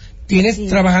linda. Tienes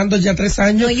trabajando ya 3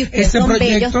 años este son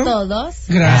proyecto. Bellos todos.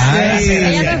 Gracias.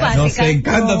 Ella no es básica. Nos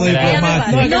encanta tu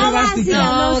diplomacia.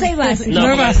 No soy básica.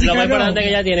 Lo más importante que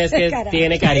ella tiene es que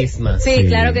tiene carisma. Sí,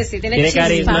 claro que sí. Tiene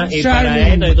carisma. Y Charlie.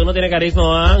 para esto, si tú no tienes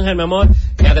carisma, Ángel, mi amor,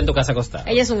 quédate en tu casa acostada.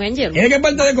 Ella es un angel. ¿Y de qué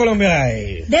parte de Colombia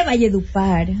es? De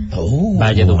Valledupar.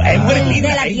 Valledupar. De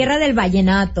la tierra del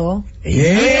vallenato.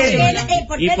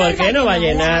 ¿Y por qué no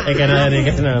vallenato? Es que no le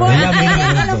digas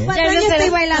nada. A los 4 años estoy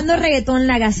bailando reggaetón,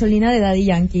 la gasolina de Daddy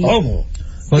Yankee. ¿Cómo?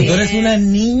 Pues tú eres una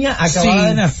niña acabada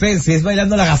de nacer, si es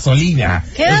bailando la gasolina.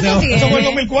 ¿Qué edad tú tienes? ¿Eso fue el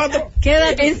 2004? ¿Qué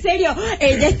edad? En serio,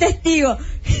 ella es testigo.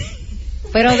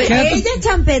 Pero Ella es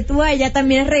champetúa, ella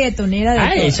también es reggaetonera.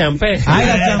 Ay, champé. Ay,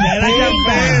 la champeta.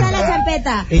 La champeta.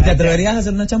 champeta. ¿Y te atreverías a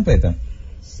hacer una champeta?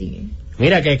 Sí.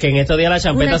 Mira, que en estos días la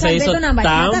champeta se hizo una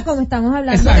bachata, tan... como estamos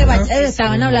hablando de bachata,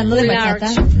 estaban hablando de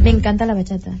bachata. Me encanta la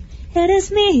bachata.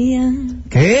 Eres mía.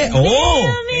 ¿Qué? ¡Oh!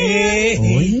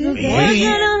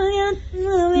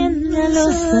 Ya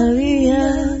lo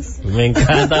sabías. Me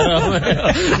encanta, Romeo.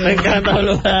 Me encanta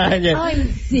Blue Angel. Ay,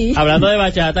 sí. Hablando de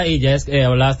bachata, y Jess,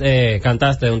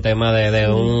 cantaste un tema de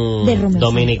un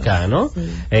dominicano.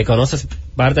 Sí. ¿Conoces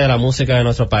parte de la música de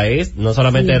nuestro país? No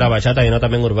solamente de la bachata, sino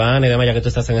también urbana y demás, ya que tú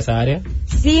estás en esa área.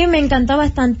 Sí, me encanta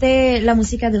bastante la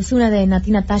música de Ozuna, de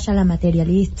Nati Natasha, la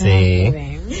materialista. Sí.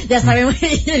 Ya sabemos,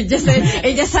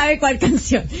 ella sabe cuál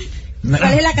canción.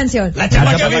 ¿Cuál es la canción? La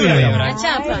chapa que vibra. La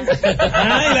chapa.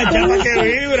 Ay, la chapa que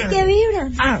vibra. ¿Qué vibra?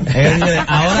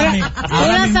 ¿Tú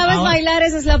la sabes bailar?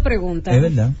 Esa es la pregunta. Es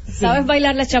verdad. ¿Sabes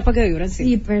bailar la chapa que vibra?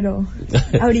 Sí, pero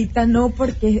ahorita no,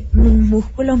 porque mis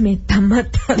músculos me están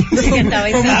matando. No,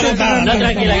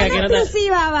 tranquila, que aquí no te...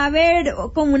 Inclusiva va a haber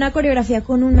como una coreografía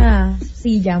con una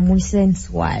silla muy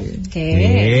sensual.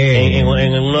 ¿Qué? En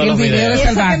uno de los videos.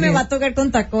 Eso que me va a tocar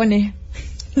con tacones.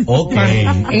 Ok.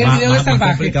 En el video de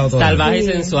Salvaje. Salvaje y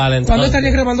sensual, entonces. ¿Cuándo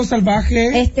estarías grabando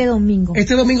Salvaje? Este domingo.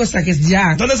 O sea que es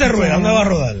ya. ¿Dónde se rueda? ¿Dónde va a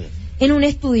rodar? En un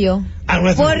estudio.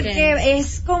 Nuestro. Porque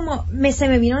es como, se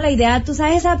me vino la idea, tú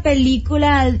sabes esa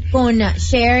película con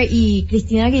Cher y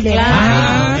Cristina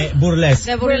Aguilera.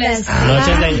 Burlesque. De burlesque.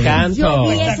 Noches de encanto. Yo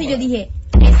vi eso y yo dije,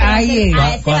 ese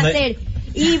va a ser.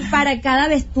 Y para cada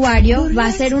vestuario va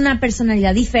a ser una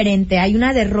personalidad diferente. Hay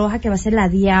una de roja que va a ser la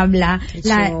diabla,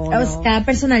 cada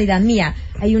personalidad mía.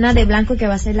 Hay una de blanco que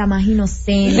va a ser la más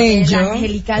inocente, la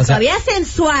angelical, todavía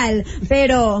sensual,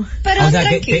 pero o sea,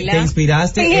 tranquila. te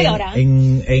inspiraste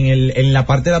en la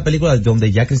parte de la película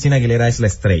donde ya Cristina Aguilera es la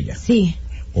estrella. Sí.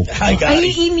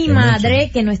 Okay. Y mi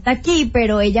madre, que no está aquí,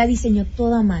 pero ella diseñó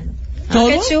todo a mano. ¿Todo?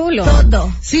 Qué chulo.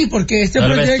 Todo. Sí, porque este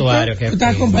Todo el proyecto, vestuario, tú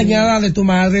estás acompañada de tu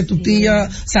madre, tu tía,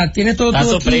 o sea, tiene todo tu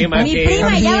su equipo. prima. Mi Aquí.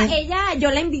 prima, ella, yo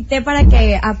la invité para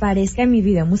que aparezca en mi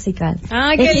video musical.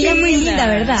 Ay, qué ella es muy linda,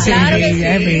 ¿verdad? Sí, Claro que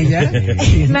ella es bella.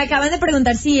 Me acaban de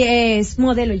preguntar si es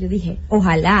modelo. Yo dije,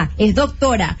 ojalá, es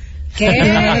doctora. ¿Qué?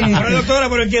 Pero doctora,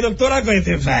 ¿pero qué doctora?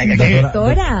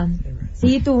 Doctora.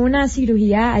 Sí, tuvo una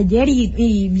cirugía ayer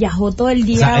y viajó todo el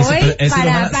día hoy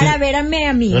para verme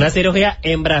a mí. Una cirugía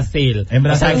en Brasil. En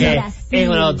Brasil. O sea que Brasil. es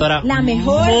una doctora La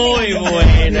mejor. muy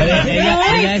buena.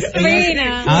 Ella es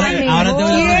ahora te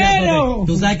voy a decir,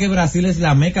 tú sabes que Brasil es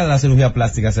la meca de la cirugía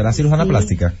plástica. ¿Será cirujana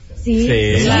plástica? Sí,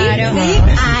 Sí. Claro.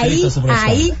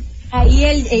 Ahí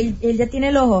él ya tiene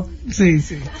el ojo. Sí,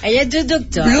 sí. Ella es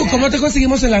doctora. Blue, ¿cómo te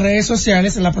conseguimos en las redes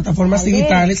sociales, en las plataformas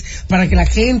digitales, para que la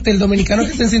gente, el dominicano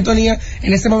que esté en sintonía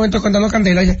en este momento contando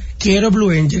candela, quiero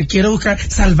Blue Angel, quiero buscar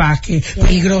Salvaje,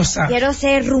 Peligrosa? Quiero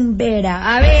ser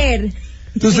rumbera. A ver,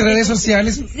 ¿Tus redes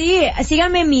sociales? Sí,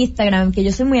 síganme en mi Instagram, que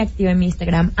yo soy muy activa en mi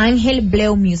Instagram, Ángel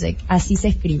Bleu Music, así se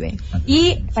escribe.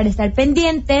 Y para estar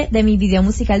pendiente de mi video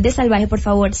musical de Salvaje, por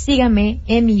favor, síganme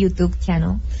en mi YouTube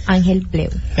channel, Ángel Bleu.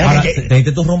 Ahora, ¿te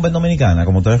diste tu rumba en Dominicana,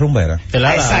 como tú eres rumbera?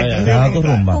 Exacto. ¿Te has tu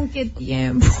rumba? ¿Con qué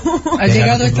tiempo? Ha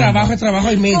llegado el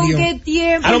trabajo y medio. ¿Con qué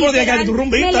tiempo? No podía quedar tu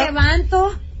rumbita. Me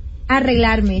levanto a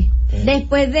arreglarme.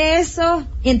 Después de eso,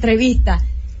 entrevista.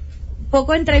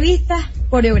 Poco entrevista,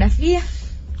 coreografía.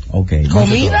 Okay.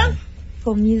 ¿Comida?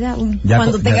 Comida,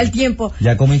 cuando tenga el tiempo.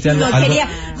 ¿Ya comiste algo?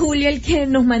 Julio, el que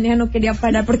nos maneja, no quería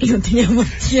parar porque no teníamos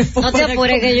tiempo. No te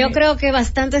apures, que yo creo que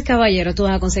bastantes caballeros tú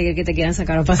vas a conseguir que te quieran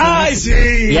sacar a pasar. ¡Ay, sí!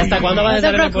 ¿Y hasta cuándo vas a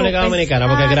estar en República Dominicana?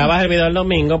 Porque grabas el video el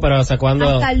domingo, pero ¿hasta cuándo?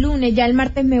 Hasta el lunes, ya el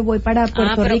martes me voy para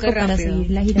Puerto Rico para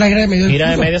seguir la gira. La gira de medios.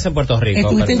 Gira de medios en Puerto Rico.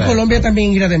 Estuviste en Colombia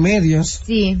también, gira de medios.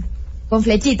 Sí, con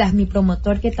Flechitas, mi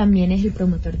promotor, que también es el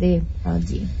promotor de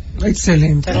G.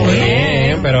 Excelente.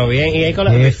 Pero bien. Y ahí con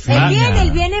Él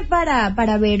viene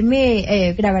para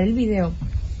verme grabar el video.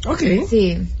 Ok.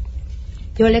 Sí.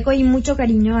 Yo le cogí mucho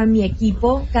cariño a mi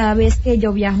equipo. Cada vez que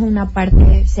yo viajo a una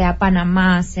parte, sea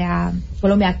Panamá, sea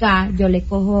Colombia, acá, yo le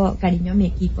cojo cariño a mi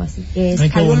equipo. Así que es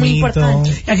algo muy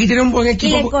importante. Aquí tiene un buen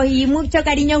equipo. Y le cogí mucho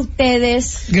cariño a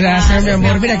ustedes. Gracias, mi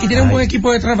amor. Mira, aquí tiene un buen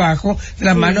equipo de trabajo. De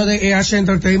la mano de EH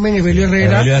Entertainment, Evelio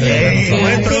Herrera.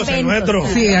 Nuestro.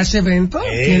 Sí, EH Evento.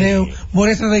 Tiene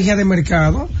buena estrategia de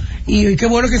mercado. Y qué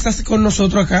bueno que estás con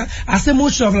nosotros acá. Hace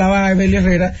mucho hablaba Evelio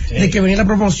Herrera de que venía la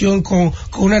promoción con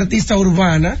una artista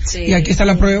urbana. Sí. Y aquí está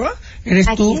la prueba. Eres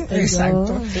aquí tú,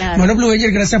 exacto. Claro. Bueno, Blue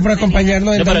Angel, gracias por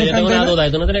acompañarnos. Pero yo tengo una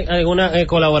duda. ¿Tú no tienes alguna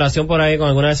colaboración por ahí con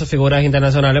alguna de esas figuras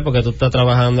internacionales? Porque tú estás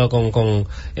trabajando con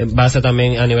base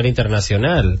también a nivel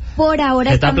internacional. Por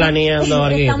ahora ¿Está planeando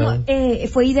algo?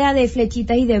 Fue idea de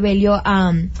Flechitas y de Belio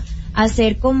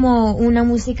hacer como una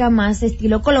música más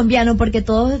estilo colombiano, porque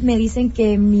todos me dicen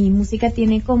que mi música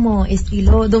tiene como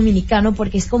estilo dominicano,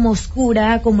 porque es como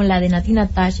oscura, como la de Nati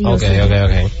Natasha. Okay.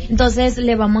 Entonces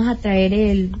le vamos a traer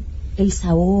el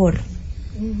sabor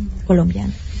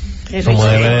colombiano. Como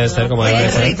debe de ser, como debe de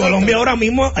ser. En Colombia ahora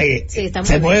mismo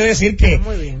se puede decir que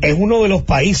es uno de los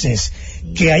países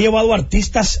que ha llevado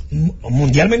artistas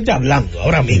mundialmente hablando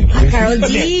ahora mismo. Karol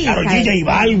G, J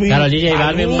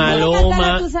Balvin,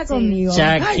 Maluma,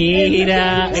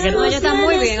 Shakira. Es que no, ella está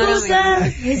muy bien ahora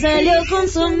mismo. Y salió con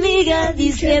su amiga,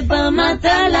 dice pa'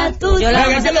 matar la tuya. Yo la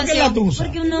amo esa ¿Qué es lo que es la tusa?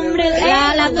 Porque un hombre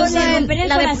la tusa es el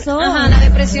corazón. La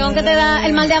depresión que te da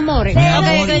el mal de amores.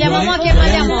 Que llamamos aquí el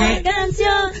mal de amor.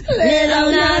 Canción le da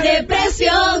una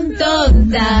depresión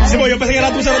tonta. Sí, pues yo pensé que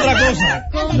la tusa era otra cosa.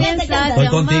 Estoy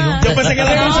contigo. Yo pensé que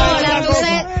la tusa No, era la otra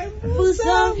tusa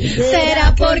cosa.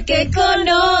 Será porque con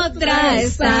otra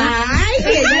está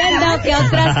creyendo que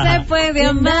otra se puede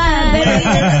amar.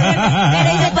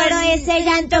 Pero ese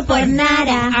llanto por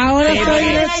nada. Ahora soy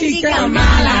una chica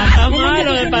mala. Está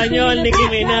malo el español, Nicki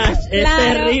Minaj. Es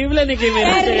terrible Nicki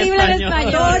Minaj en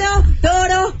español.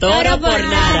 Toro por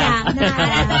nada.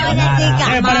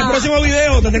 Para el próximo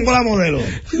video te tengo la modelo.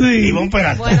 Sí. Ivonne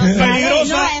Peralta.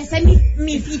 Peligrosa. No, ese es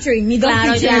mi featuring, mi dos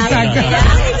Claro, featuring. ya.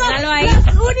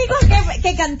 Los únicos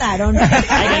que cantaron.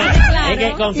 Hay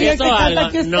que confieso algo.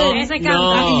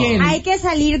 Hay que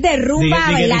salir de rumba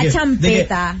a bailar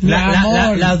champeta.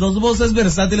 Las dos voces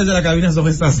versátiles de la cabina son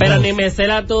estas. Pero ni me sé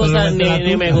la tusa,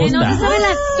 ni me gusta. No te sabes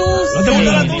la tusa. ¿No te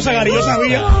gusta la tusa, Gary? Yo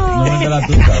sabía. No me gusta la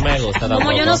tusa. No me gusta tampoco.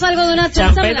 Como yo no salgo de una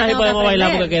tusa, champeta sí podemos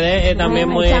bailar porque quedé también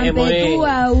muy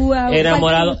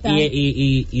enamorado.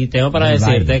 Y tengo para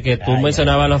decirte que tú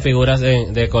mencionabas las figuras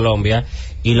de Colombia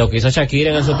y lo que hizo Shakira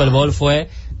en el Super Bowl fue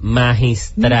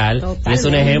magistral. Y es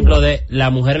un ejemplo de la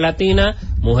mujer latina,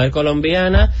 mujer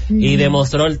colombiana, y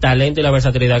demostró el talento y la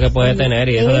versatilidad que puede tener,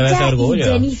 y eso debe ser orgullo.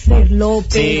 Jennifer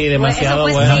López. Sí, demasiado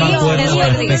buena.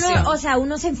 O sea,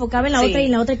 uno se enfocaba en la otra y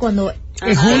en la otra, y cuando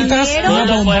juntas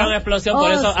fueron explosión,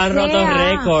 por eso han roto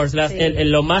récords.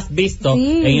 Lo más visto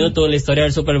en YouTube en la historia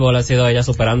del Super Bowl ha sido ella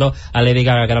superando a Lady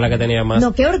Gaga, que era la que tenía más.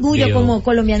 No, qué orgullo como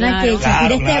colombiana que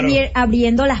Shakira esté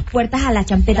abriendo las puertas a la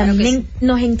champeta.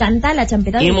 Nos encanta la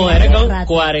champeta. Y mujeres con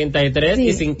 43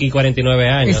 y 49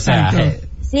 años. Exacto. O sea,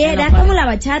 sí, era como la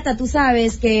bachata, tú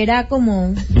sabes, que era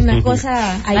como una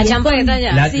cosa... La champeta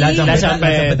ya. La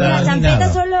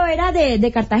champeta solo era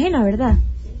de Cartagena, ¿verdad?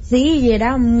 Sí, y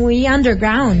era muy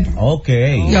underground.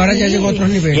 Okay. Y ahora ya llegó a otros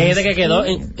niveles. Y hay gente que quedó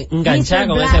enganchada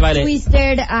con ese baile.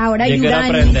 Twister, ahora yo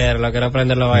quiero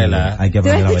aprenderlo a bailar. Hay que ¿Tú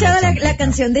has aprender a escuchado bailar la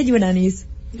canción de Yunanis?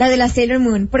 La de la Sailor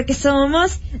Moon, porque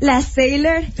somos la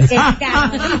Sailor Sky.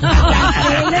 La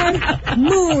Sailor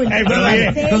Moon.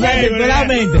 Solamente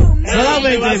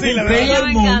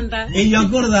Sailor Moon. Y yo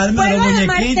acordarme de los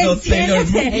muñequitos Sailor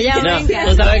Moon.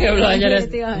 Tú sabes que Blue Angel es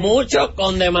mucho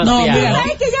con demasiado. No,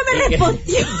 ¿sabes que ella me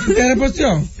respondió? ¿Qué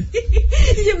respondió?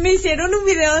 Me hicieron un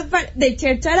video de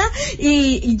Cherchara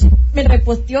y me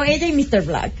reposteó ella y Mr.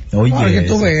 Black. Oye, para que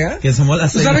tú veas. Que somos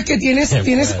las Tú sabes que tienes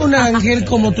un ángel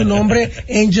como tu nombre,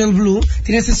 Angel Blue.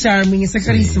 Tienes ese charming, ese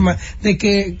carisma de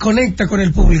que conecta con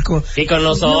el público. Y con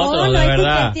nosotros, no, de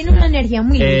verdad. Tiene una energía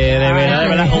muy linda. De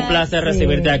verdad, un placer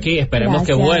recibirte aquí. Esperemos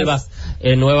que vuelvas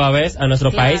nueva vez a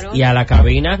nuestro país y a la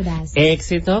cabina. Gracias.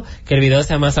 Éxito, que el video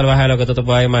sea más salvaje de lo que tú te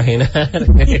puedas imaginar.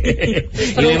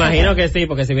 Y me imagino que sí,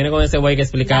 porque si viene con ese güey que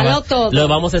explicaba, lo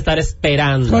vamos a estar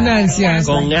esperando. Con ansias.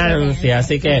 Con ansia.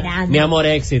 Así que, mi amor,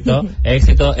 éxito,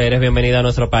 eres bienvenida a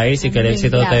nuestro país y que el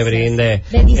éxito te brinde.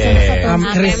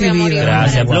 Recibida.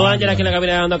 Gracias. Blue Angel aquí en la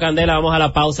cabina dando candela. Vamos a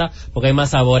la pausa porque hay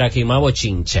más sabor aquí, más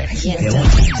bochinche.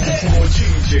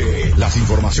 Las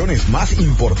informaciones más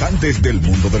importantes del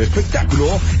mundo del espectáculo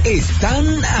están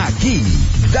aquí.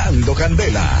 Dando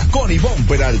candela con Ivonne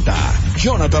Peralta,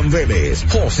 Jonathan Vélez,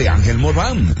 José Ángel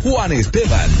Morán, Juan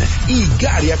Esteban y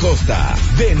Gary Acosta.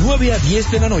 De 9 a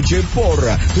 10 de la noche por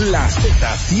la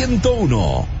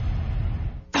Z101.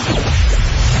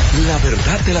 La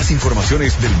verdad de las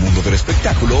informaciones del mundo del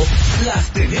espectáculo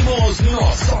las tenemos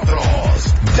nosotros.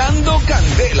 Dando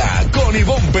candela con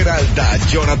Ivonne Peralta,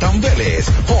 Jonathan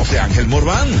Vélez, José Ángel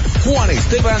Morván, Juan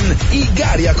Esteban y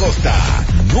Gary Acosta.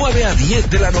 9 a 10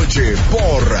 de la noche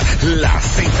por la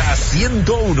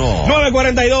Z101.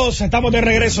 9:42, estamos de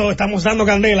regreso, estamos dando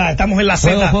candela, estamos en la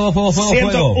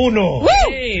Z101.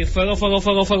 Sí, fuego.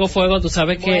 Tú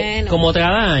sabes que como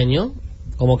cada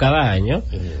año,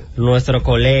 nuestro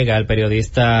colega, el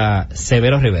periodista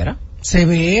Severo Rivera.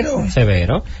 Severo.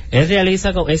 Él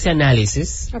realiza con ese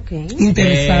análisis.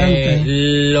 Interesante.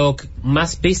 Lo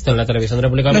más visto en la televisión de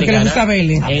República Dominicana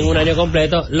en un año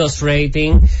completo, los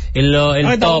ratings, el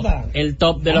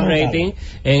top de los ratings.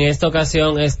 En esta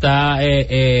ocasión está,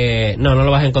 no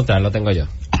lo vas a encontrar, lo tengo yo.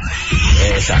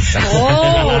 Exacto.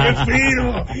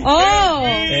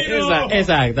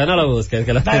 Exacto, no lo busques,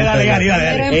 que lo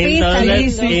dale.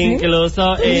 Entonces,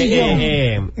 incluso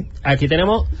aquí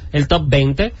tenemos el top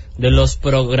 20 de los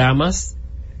programas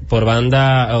por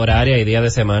banda horaria y día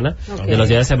de semana, de los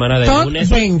días de semana de lunes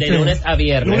a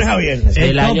viernes,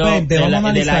 del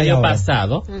año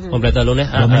pasado, completo de lunes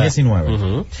a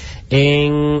 2019.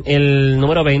 En el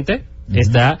número 20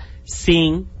 está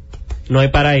No hay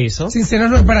paraíso. Sincero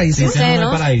no hay paraíso. Sincero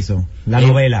no hay paraíso. La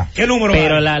novela. ¿Qué número?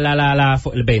 Pero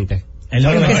el 20 El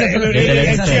número que se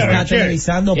está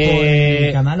televisando por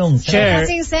el canal 11. ¿Está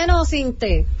sin seno o sin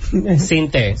té? Sin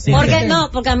té. Porque no,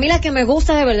 porque a mí la que me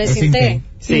gusta de verdad es sin té.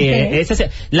 Sí,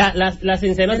 la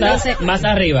sin seno está más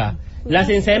arriba. La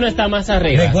sin seno está más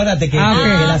arriba. Recuérdate que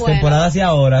las temporadas de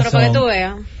ahora son, para que tú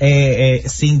veas.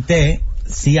 Sin té.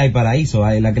 Sí hay paraíso,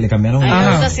 hay la que le cambiaron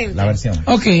la versión.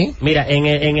 Okay. Mira,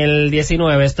 en el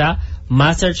 19 está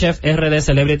MasterChef RD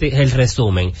Celebrity, el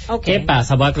resumen. ¿Qué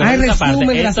pasa? Voy a aclarar esta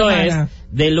parte. Esto es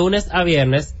de lunes a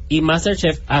viernes y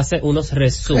MasterChef hace unos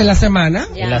resúmenes. ¿En la semana?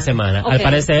 En la semana. Al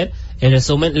parecer, el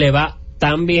resumen le va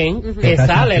tan bien que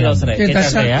sale los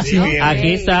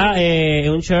Aquí está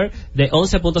un share de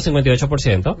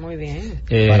 11.58%. Muy bien.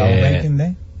 Para un ranking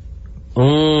de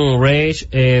un range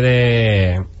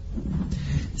de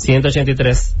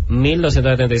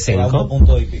 183.275.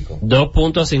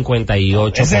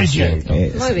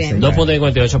 2.58%. Muy bien.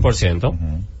 2.58%.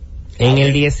 En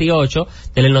el 18,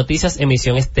 Telenoticias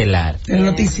Emisión Estelar.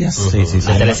 Telenoticias. Sí.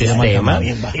 El telesistema.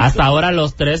 Hasta ahora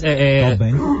los tres,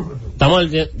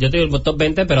 estamos, yo te digo el top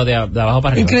 20, pero de abajo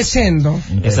para arriba. Creciendo.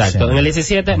 Exacto. En el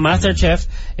 17, MasterChef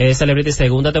Celebrity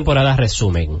segunda temporada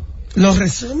resumen. Los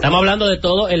resúmenes. Estamos hablando de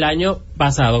todo el año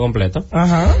pasado completo.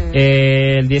 Ajá.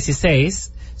 El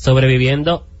 16,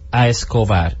 Sobreviviendo a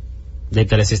Escobar, de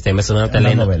Telesistema, es una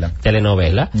telenovela.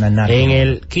 En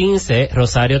el 15,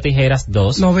 Rosario Tijeras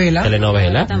 2,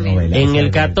 telenovela. En el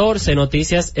 14,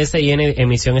 Noticias S&N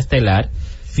Emisión Estelar,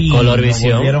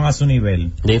 Colorvisión, volvieron a su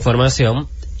nivel de información.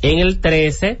 En el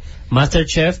 13,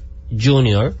 MasterChef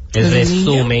Junior, el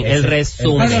resumen.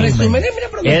 Estamos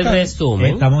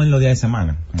en los días de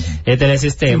semana. El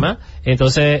telesistema.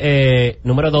 Entonces,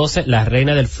 número 12, La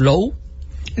Reina del Flow.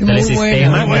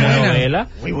 Telesistema, buena novela.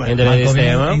 En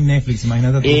telesistema. En Netflix,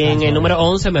 imagínate. En el número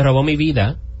 11, Me Robó Mi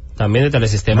Vida. También de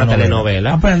telesistema,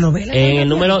 telenovela. En el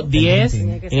número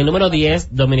 10,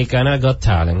 Dominicana Got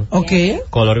Talent.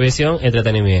 Colorvisión,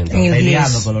 entretenimiento.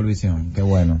 Peleando Colorvisión, qué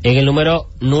bueno. En el número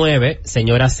 9,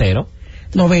 Señora Cero.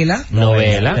 Novela.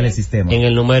 Telesistema. En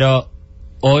el número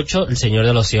 8, El Señor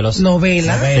de los Cielos.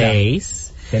 Novela.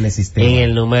 6. Telesistema. En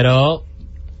el número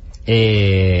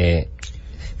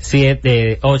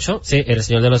 8, sí, El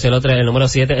Señor de los Cielos 3. El número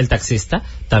 7, El Taxista,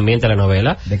 también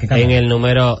telenovela. ¿De qué canal? En el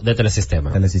número de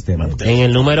Telesistema. En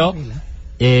el número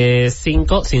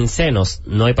 5, Sin Senos,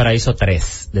 No hay Paraíso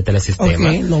 3, de Telesistema.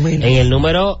 Okay, novela. En el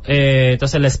número,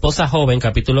 entonces La Esposa Joven,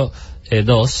 capítulo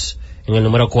 2, en el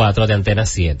número 4, de Antena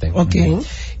 7. Okay.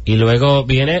 Y luego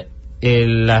viene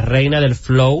La Reina del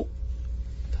Flow,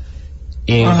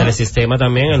 en Telesistema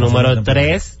también. El número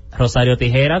 3, Rosario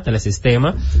Tijera,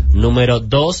 Telesistema. Número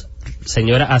 2,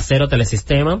 Señora Acero,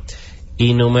 Telesistema.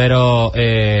 Y número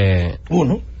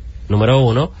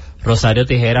 1, Rosario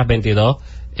Tijeras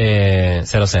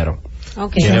 2200.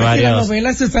 Okay. Tiene Las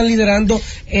novelas se están liderando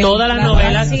todas las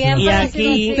novelas, y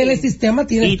aquí Telesistema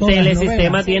tiene y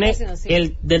Telesistema tiene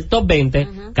el del top 20,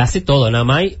 casi todo. Nada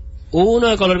más hay uno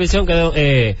de Colorvisión,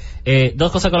 que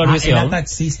dos cosas de Colorvisión,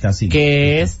 Taxista, sí,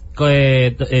 que es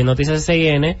Noticias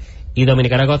SIN y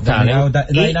Dominicana Got Talent,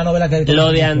 y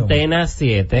lo de Antena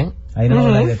 7. Hay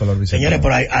novela de Colorvisión. Señores,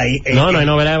 por ahí no hay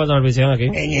novela de Colorvisión aquí.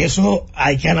 En eso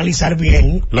hay que analizar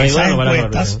bien esas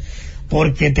encuestas,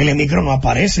 porque Telemicro no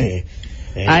aparece.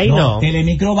 Ahí no.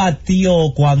 Telemicro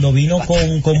batió cuando vino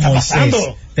con Moisés.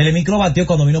 Telemicro batió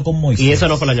cuando vino con Moisés. Y eso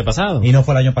no fue el año pasado. Y no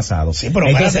fue el año pasado. Sí, pero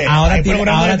entonces, ahora tiene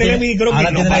Telemicro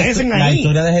que no aparecen ahí. La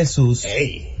historia de Jesús.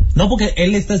 No, porque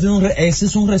él está haciendo ese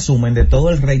es un resumen de todo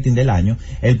el rating del año.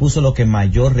 Él puso lo que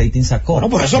mayor rating sacó. No,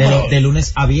 por eso, de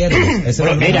lunes a viernes.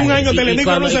 Mira, un año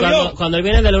Telemicro no se vio. Cuando él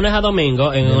viene de lunes a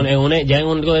domingo, ya en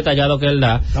un detallado que él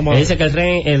da, él dice que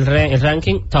el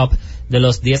ranking top de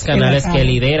los 10 canales que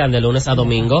lideran de lunes a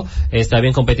domingo está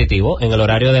bien competitivo. En el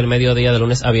horario del mediodía de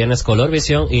lunes a viernes,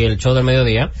 Colorvisión y el show del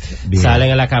mediodía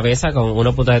salen a la cabeza con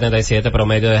 1.77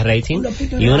 promedio de rating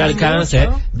y un alcance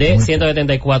de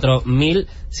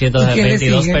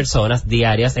 174.122 personas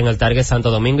diarias en el target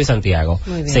Santo Domingo y Santiago,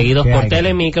 seguidos por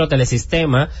Telemicro,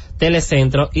 Telesistema,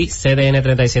 Telecentro y CDN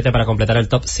 37 para completar el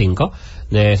top 5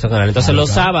 de esos canales. Entonces los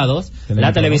sábados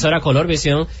la televisora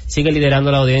Colorvisión sigue liderando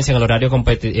la audiencia en el horario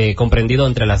comprendido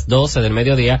entre las 12 del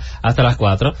mediodía hasta las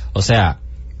 4, o sea,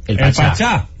 el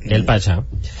Pachá.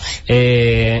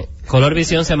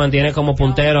 Colorvisión se mantiene como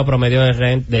puntero promedio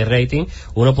de rating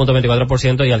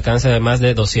 1.24% y alcance de más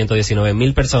de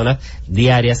 219.000 personas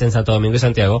diarias en Santo Domingo y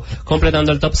Santiago,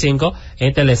 completando el top 5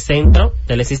 en Telecentro,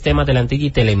 Telesistema, Teleantilla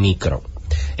y Telemicro.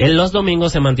 En los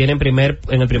domingos se mantiene en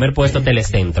el primer puesto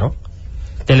Telecentro.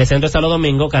 Telecentro está los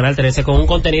domingos, Canal 13, con un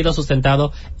contenido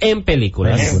sustentado en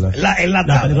películas. Los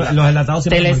enlatados.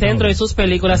 Telecentro y sus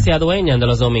películas se adueñan de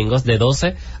los domingos de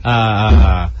 12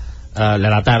 a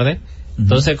la tarde.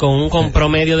 Entonces, con un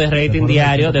promedio de rating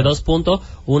diario de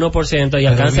 2.1% y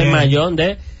alcance mayor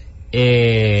de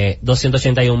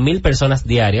 281.000 personas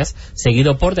diarias,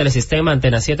 seguido por Telesistema,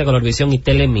 Antena 7, Colorvisión y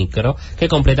Telemicro, que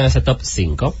completan ese top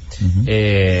 5.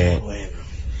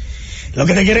 Lo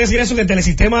que te quiere decir eso, que el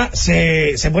Telesistema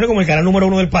se pone como el canal número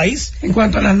 1 del país. En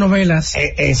cuanto a las novelas.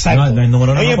 Exacto. No, el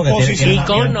número 1 porque y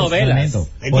con novelas.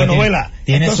 Con novelas.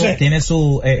 Tiene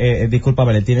su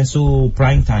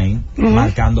prime time,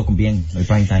 marcando bien el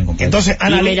prime time completo. Entonces,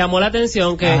 y me llamó la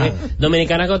atención que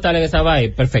Dominicana Got Talent estaba ahí,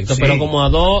 perfecto, pero como a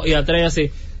 2 y a 3 así,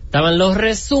 estaban los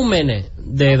resúmenes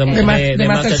de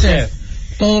Masterchef.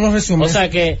 Todos los resúmenes. O sea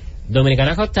que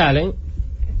Dominicana Got Talent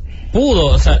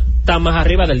pudo, estar más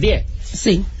arriba del 10.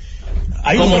 Sí.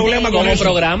 Hay un problema con el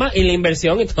programa y la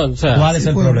inversión y todo. O sea, ¿cuál es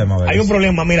el problema? Hay un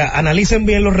problema, mira, analicen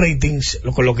bien los ratings,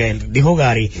 con lo que dijo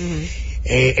Gary.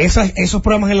 Esos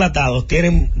programas enlatados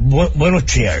tienen buenos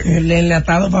shares. El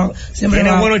enlatado siempre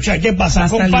tiene buenos shares. ¿Qué pasa?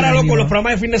 Compáralo con los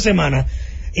programas de fin de semana,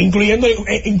 incluyendo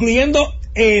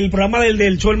el programa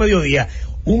del show del mediodía.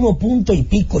 1 punto y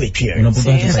pico de share.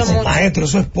 Maestro,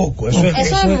 eso es poco. Eso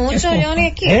es mucho, Johnny,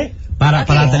 aquí. Mira,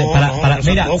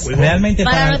 realmente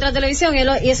para nuestra televisión y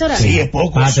ese horario. Sí, es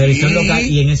poco. Para televisión local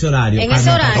y en ese horario.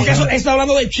 Porque eso está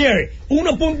hablando de share.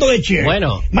 1 punto de share.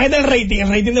 Bueno. Más del rating. El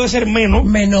rating debe ser menor.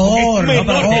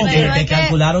 Te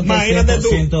calcularon que hay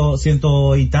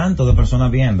ciento y tanto de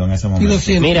personas viendo en ese momento.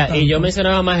 Mira, y yo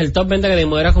mencionaba más el top 20 que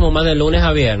dimos era como más de lunes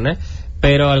a viernes.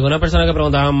 Pero algunas personas que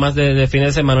preguntaban más de fin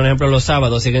de semana, por ejemplo, los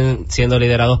sábados siguen siendo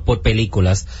liderados por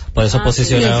películas. Por eso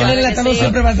posicionaban.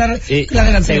 Siempre va a estar la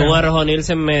delantera. Según arrojó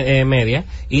Nielsen media.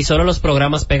 Y solo los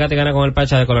programas Pégate Gana con el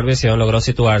Pachá de Colorvisión logró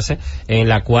situarse en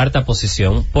la 4ª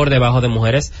posición, por debajo de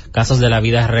Mujeres, Casos de la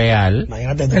Vida Real.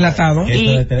 Relatado.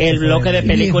 Y el bloque de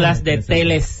películas de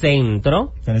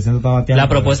Telecentro. La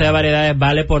propuesta de variedades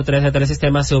Vale por 3 de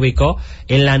Telesistema se ubicó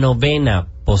en la 9ª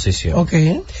posición.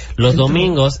 Okay. Los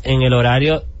domingos, en el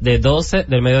horario de 12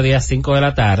 del mediodía a 5 de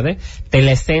la tarde,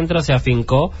 Telecentro se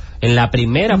afincó en la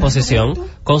primera posición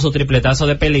con su tripletazo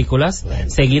de películas,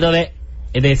 seguido de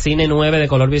Cine 9 de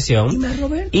Colorvisión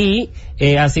y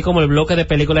así como el bloque de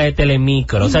películas de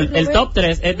Telemicro. O sea, el top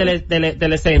 3 es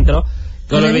Telecentro,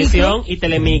 Colorvisión y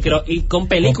Telemicro, y con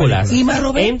películas.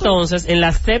 Entonces, en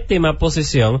la séptima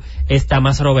posición está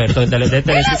Más Roberto de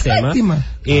Telesistema,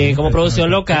 como producción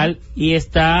local, y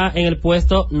está en el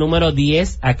puesto número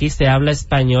 10, Aquí se habla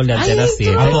español, de Antena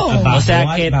 7. O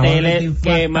sea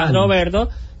que Más Roberto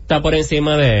está por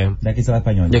encima de Aquí se habla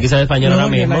español. De Aquí se habla español ahora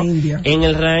mismo. En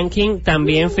el ranking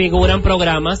también figuran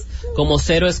programas como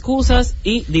Cero Excusas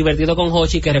y Divertido con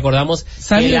Hochi, que recordamos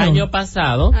que el año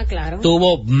pasado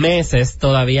tuvo meses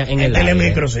todavía en el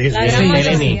Telemicro, sí.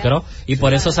 Telemicro, y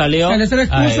por eso salió Cero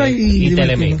Excusas y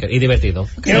Telemicro y Divertido.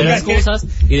 Cero Excusas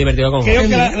y Divertido con Hochi. Creo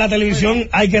que la televisión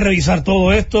hay que revisar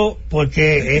todo esto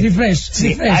porque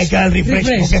refresh. Hay que dar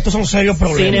refresh porque estos son serios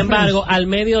problemas. Sin embargo, al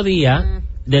mediodía,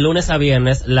 de lunes a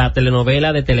viernes, la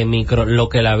telenovela de Telemicro, Lo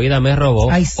que la vida me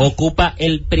robó, ocupa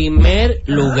el primer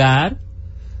lugar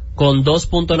con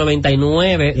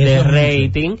 2.99 de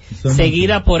rating,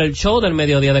 seguida por El Show del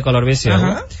Mediodía de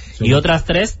Colorvisión y otras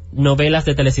 3 novelas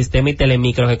de Telesistema y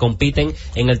Telemicro que compiten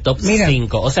en el top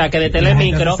 5. O sea que de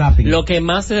Telemicro lo que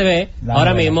más se ve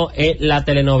ahora mismo es la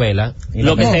telenovela,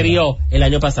 lo que se vio el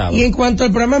año pasado. Y en cuanto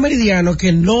al programa Meridiano,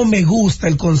 que no me gusta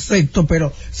el concepto,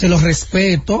 pero se lo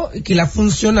respeto, que le ha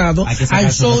funcionado,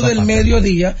 al Show del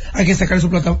Mediodía hay que sacar su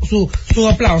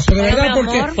aplauso, de verdad,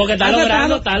 porque está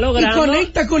logrando y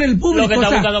conecta con el público. Lo que está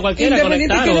buscando cualquiera,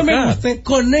 independiente que no me guste,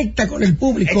 conecta con el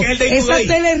público. Esa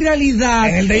telerrealidad,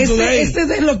 ese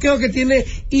desbloqueo que tiene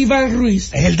Iván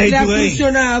Ruiz, le ha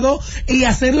funcionado, y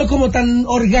hacerlo como tan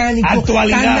orgánico,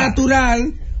 tan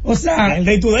natural. O sea, el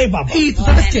day to day, papá. Y tú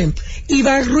sabes qué,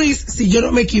 Iván Ruiz, si yo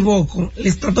no me equivoco, le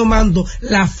está tomando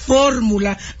la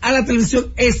fórmula a la televisión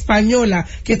española,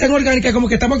 que es tan orgánica como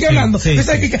que estamos aquí hablando.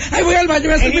 Ay, voy al baño,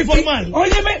 voy a hacer pipí.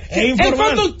 Óyeme, el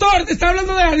conductor está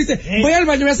hablando de algo, dice, voy al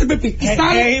baño, voy a hacer pipí. Y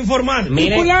sale. Es informal.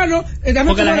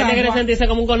 Porque la gente quiere sentirse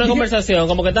como una conversación,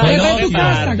 como que está en tu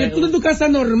casa, que tú en tu casa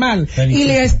normal, y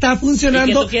le está funcionando.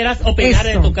 Y que tú quieras opinar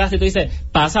en tu casa, y tú dices,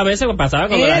 pasa a veces, pasaba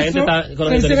cuando la gente está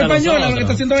con los española, lo que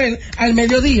está haciendo él al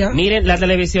mediodía. Miren, la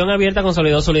televisión abierta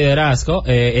consolidó su liderazgo.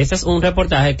 Ese es un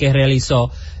reportaje que realizó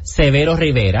Severo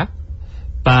Rivera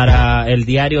para el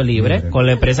Diario Libre con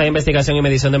la empresa de investigación y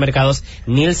medición de mercados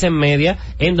Nielsen Media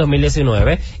en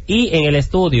 2019, y en el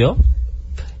estudio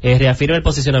reafirma el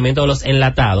posicionamiento de los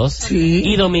enlatados,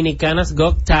 y Dominicanas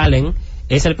Got Talent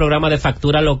es el programa de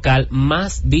factura local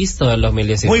más visto del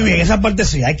 2019. Muy bien, esa parte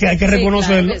sí, hay que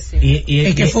reconocerlo. Claro que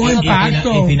y que fue un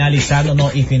impacto. Y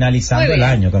finalizando el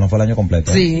año, que no fue el año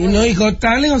completo. Sí, no, y Got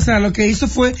Talent, o sea, lo que hizo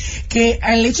fue que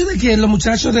al hecho de que los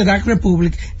muchachos de Dark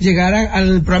Republic llegaran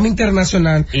al programa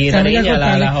internacional, y la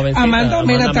jovencita, Amanda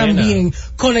Mena también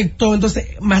conectó. Entonces,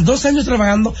 más 2 años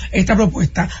trabajando esta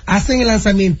propuesta, hacen el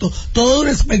lanzamiento, toda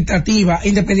una expectativa,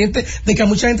 independiente de que a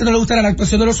mucha gente no le gustará la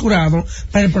actuación de los jurados,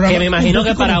 para el programa. Que me imagino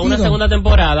que para una segunda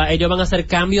temporada ellos van a hacer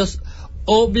cambios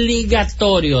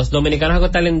obligatorios. Dominicanos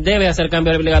Got Talent debe hacer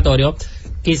cambios obligatorios.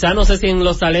 Quizá no sé si en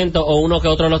los talentos o uno que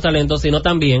otro de los talentos, sino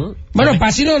también. Bueno,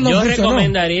 Pachino no yo funcionó.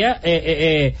 Recomendaría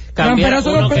cambiar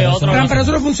uno que otro. Pero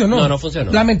eso no funcionó. No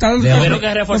funcionó. Lamentablemente. Tuvieron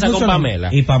que reforzar con Pamela.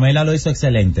 Y Pamela lo hizo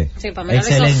excelente. Sí, Pamela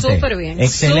lo hizo súper bien.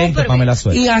 Excelente, Pamela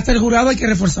Suárez. Y hasta el jurado hay que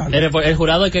reforzarlo. El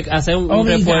jurado hay que hacer un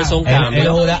refuerzo, un cambio.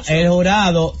 El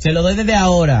jurado, se lo doy desde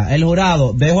ahora. El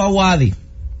jurado, dejo a Wadi.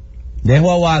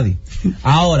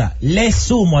 Ahora, le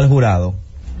sumo al jurado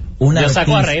una yo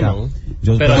saco artista. a Raymond.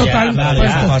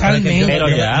 Totalmente. Pero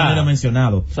ya. No lo he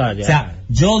mencionado. O sea,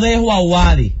 yo dejo a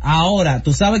Wadi. Ahora,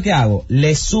 ¿tú sabes qué hago?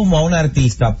 Le sumo a un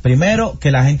artista, primero,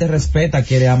 que la gente respeta,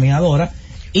 quiere, a mí, adora,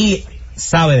 y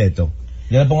sabe de esto.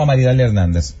 Yo le pongo a Maridalia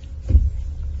Hernández.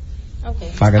 Okay.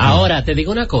 Ahora, te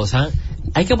digo una cosa,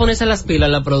 hay que ponerse las pilas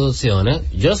en las producciones.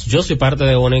 Yo soy parte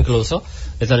de una incluso,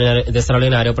 de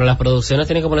extraordinario, pero las producciones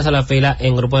tienen que ponerse las pilas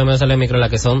en grupos de medios de micro,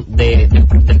 las que son del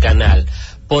canal.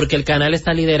 Porque el canal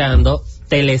está liderando,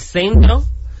 Telecentro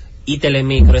y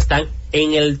Telemicro están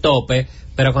en el tope,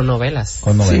 pero con novelas.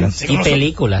 Sí. Y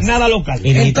películas. Nada local.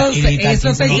 Entonces,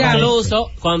 eso se llama. Incluso,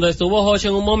 cuando estuvo Hoche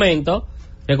en un momento,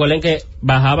 recuerden que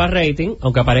bajaba rating,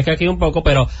 aunque aparezca aquí un poco,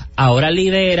 pero ahora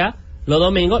lidera los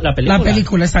domingos la película. La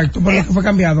película, exacto, por lo que fue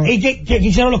cambiado. ¿Y qué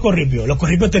hicieron los Corripios? Los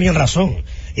Corripios tenían razón.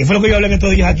 Y fue lo que yo hablé en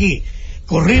estos días aquí.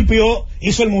 Corripio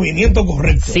hizo el movimiento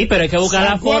correcto. Sí, pero hay que buscar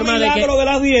la forma de que... de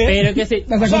las 10. Pero es que sí.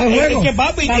 Es que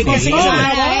papi, es que sí.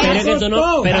 Pero es que tú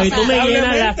no... Pero y tú me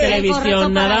llenas la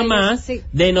televisión nada más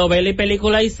de novela y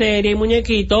película y serie y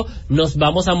muñequito, nos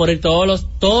vamos a morir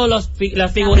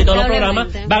las figuras y todos los programas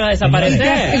van a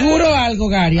desaparecer. Seguro algo,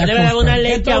 Gary. Debe haber una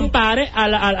ley que ampare a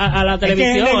la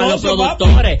televisión, a los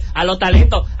productores, a los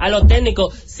talentos, a los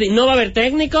técnicos. Si no va a haber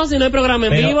técnicos, si no hay programa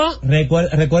en vivo.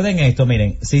 Recuerden esto,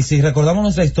 miren, si recordamos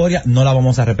nuestra historia, no la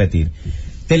vamos a repetir.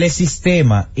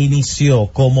 Telesistema inició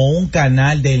como un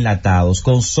canal de enlatados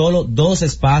con solo 2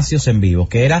 espacios en vivo,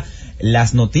 que era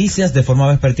las noticias de forma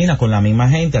vespertina con la misma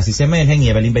gente, Así se emergen y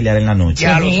Evelyn Beliar en la noche.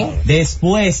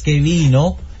 Después que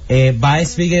vino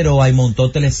Baez Figueroa y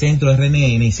montó Telecentro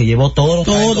RNN y se llevó todos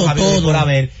los por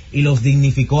haber y los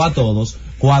dignificó a todos.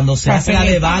 Cuando se hace la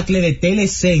debacle de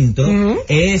Telecentro,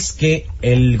 es que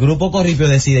el grupo Corripio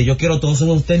decide, yo quiero todos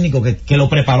esos técnicos que lo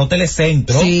preparó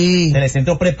Telecentro. Sí.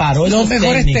 Telecentro preparó los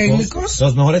mejores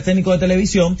técnicos de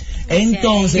televisión. Okay.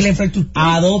 Entonces,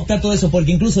 adopta todo eso,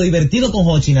 porque incluso Divertido con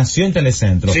Hochi nació en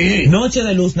Telecentro. Sí. Noche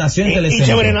de Luz nació en Telecentro. Y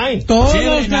Chévere Night.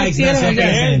 Chévere Night nació en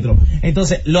Telecentro.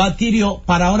 Entonces, lo adquirió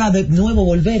para ahora de nuevo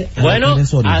volver a Bueno,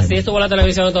 así estuvo la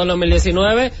televisión en todo el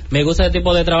 2019. Me gusta este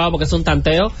tipo de trabajo porque es un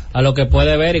tanteo a lo que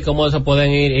puede ver y cómo se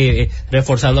pueden ir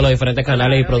reforzando los diferentes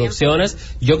canales y producciones.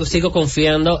 Yo sigo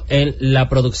confiando en la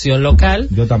producción local.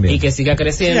 Yo también. Y que siga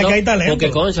creciendo. Sí, porque,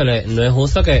 cónchale, no es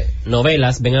justo que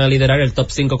novelas vengan a liderar el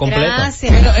top 5 completo.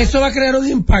 Gracias. Pero eso va a crear un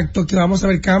impacto que vamos a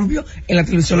ver cambio en la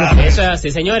televisión local. Eso es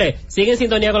así, señores. Sigue en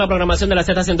sintonía con la programación de la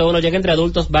Z101. Llega entre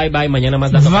adultos. Bye, bye. Mañana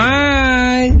más datos.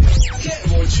 Bye.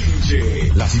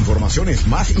 Las informaciones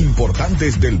más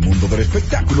importantes del mundo del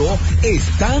espectáculo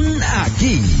están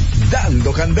aquí.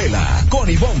 Dando Candela con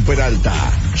Ivonne Peralta,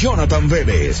 Jonathan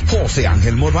Vélez, José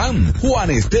Ángel Morán,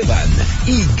 Juan Esteban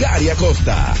y Gary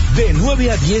Acosta. De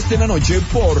 9 a 10 de la noche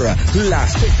por la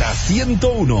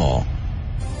Z101.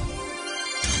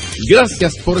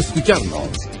 Gracias por escucharnos.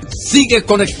 Sigue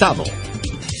conectado.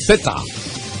 Z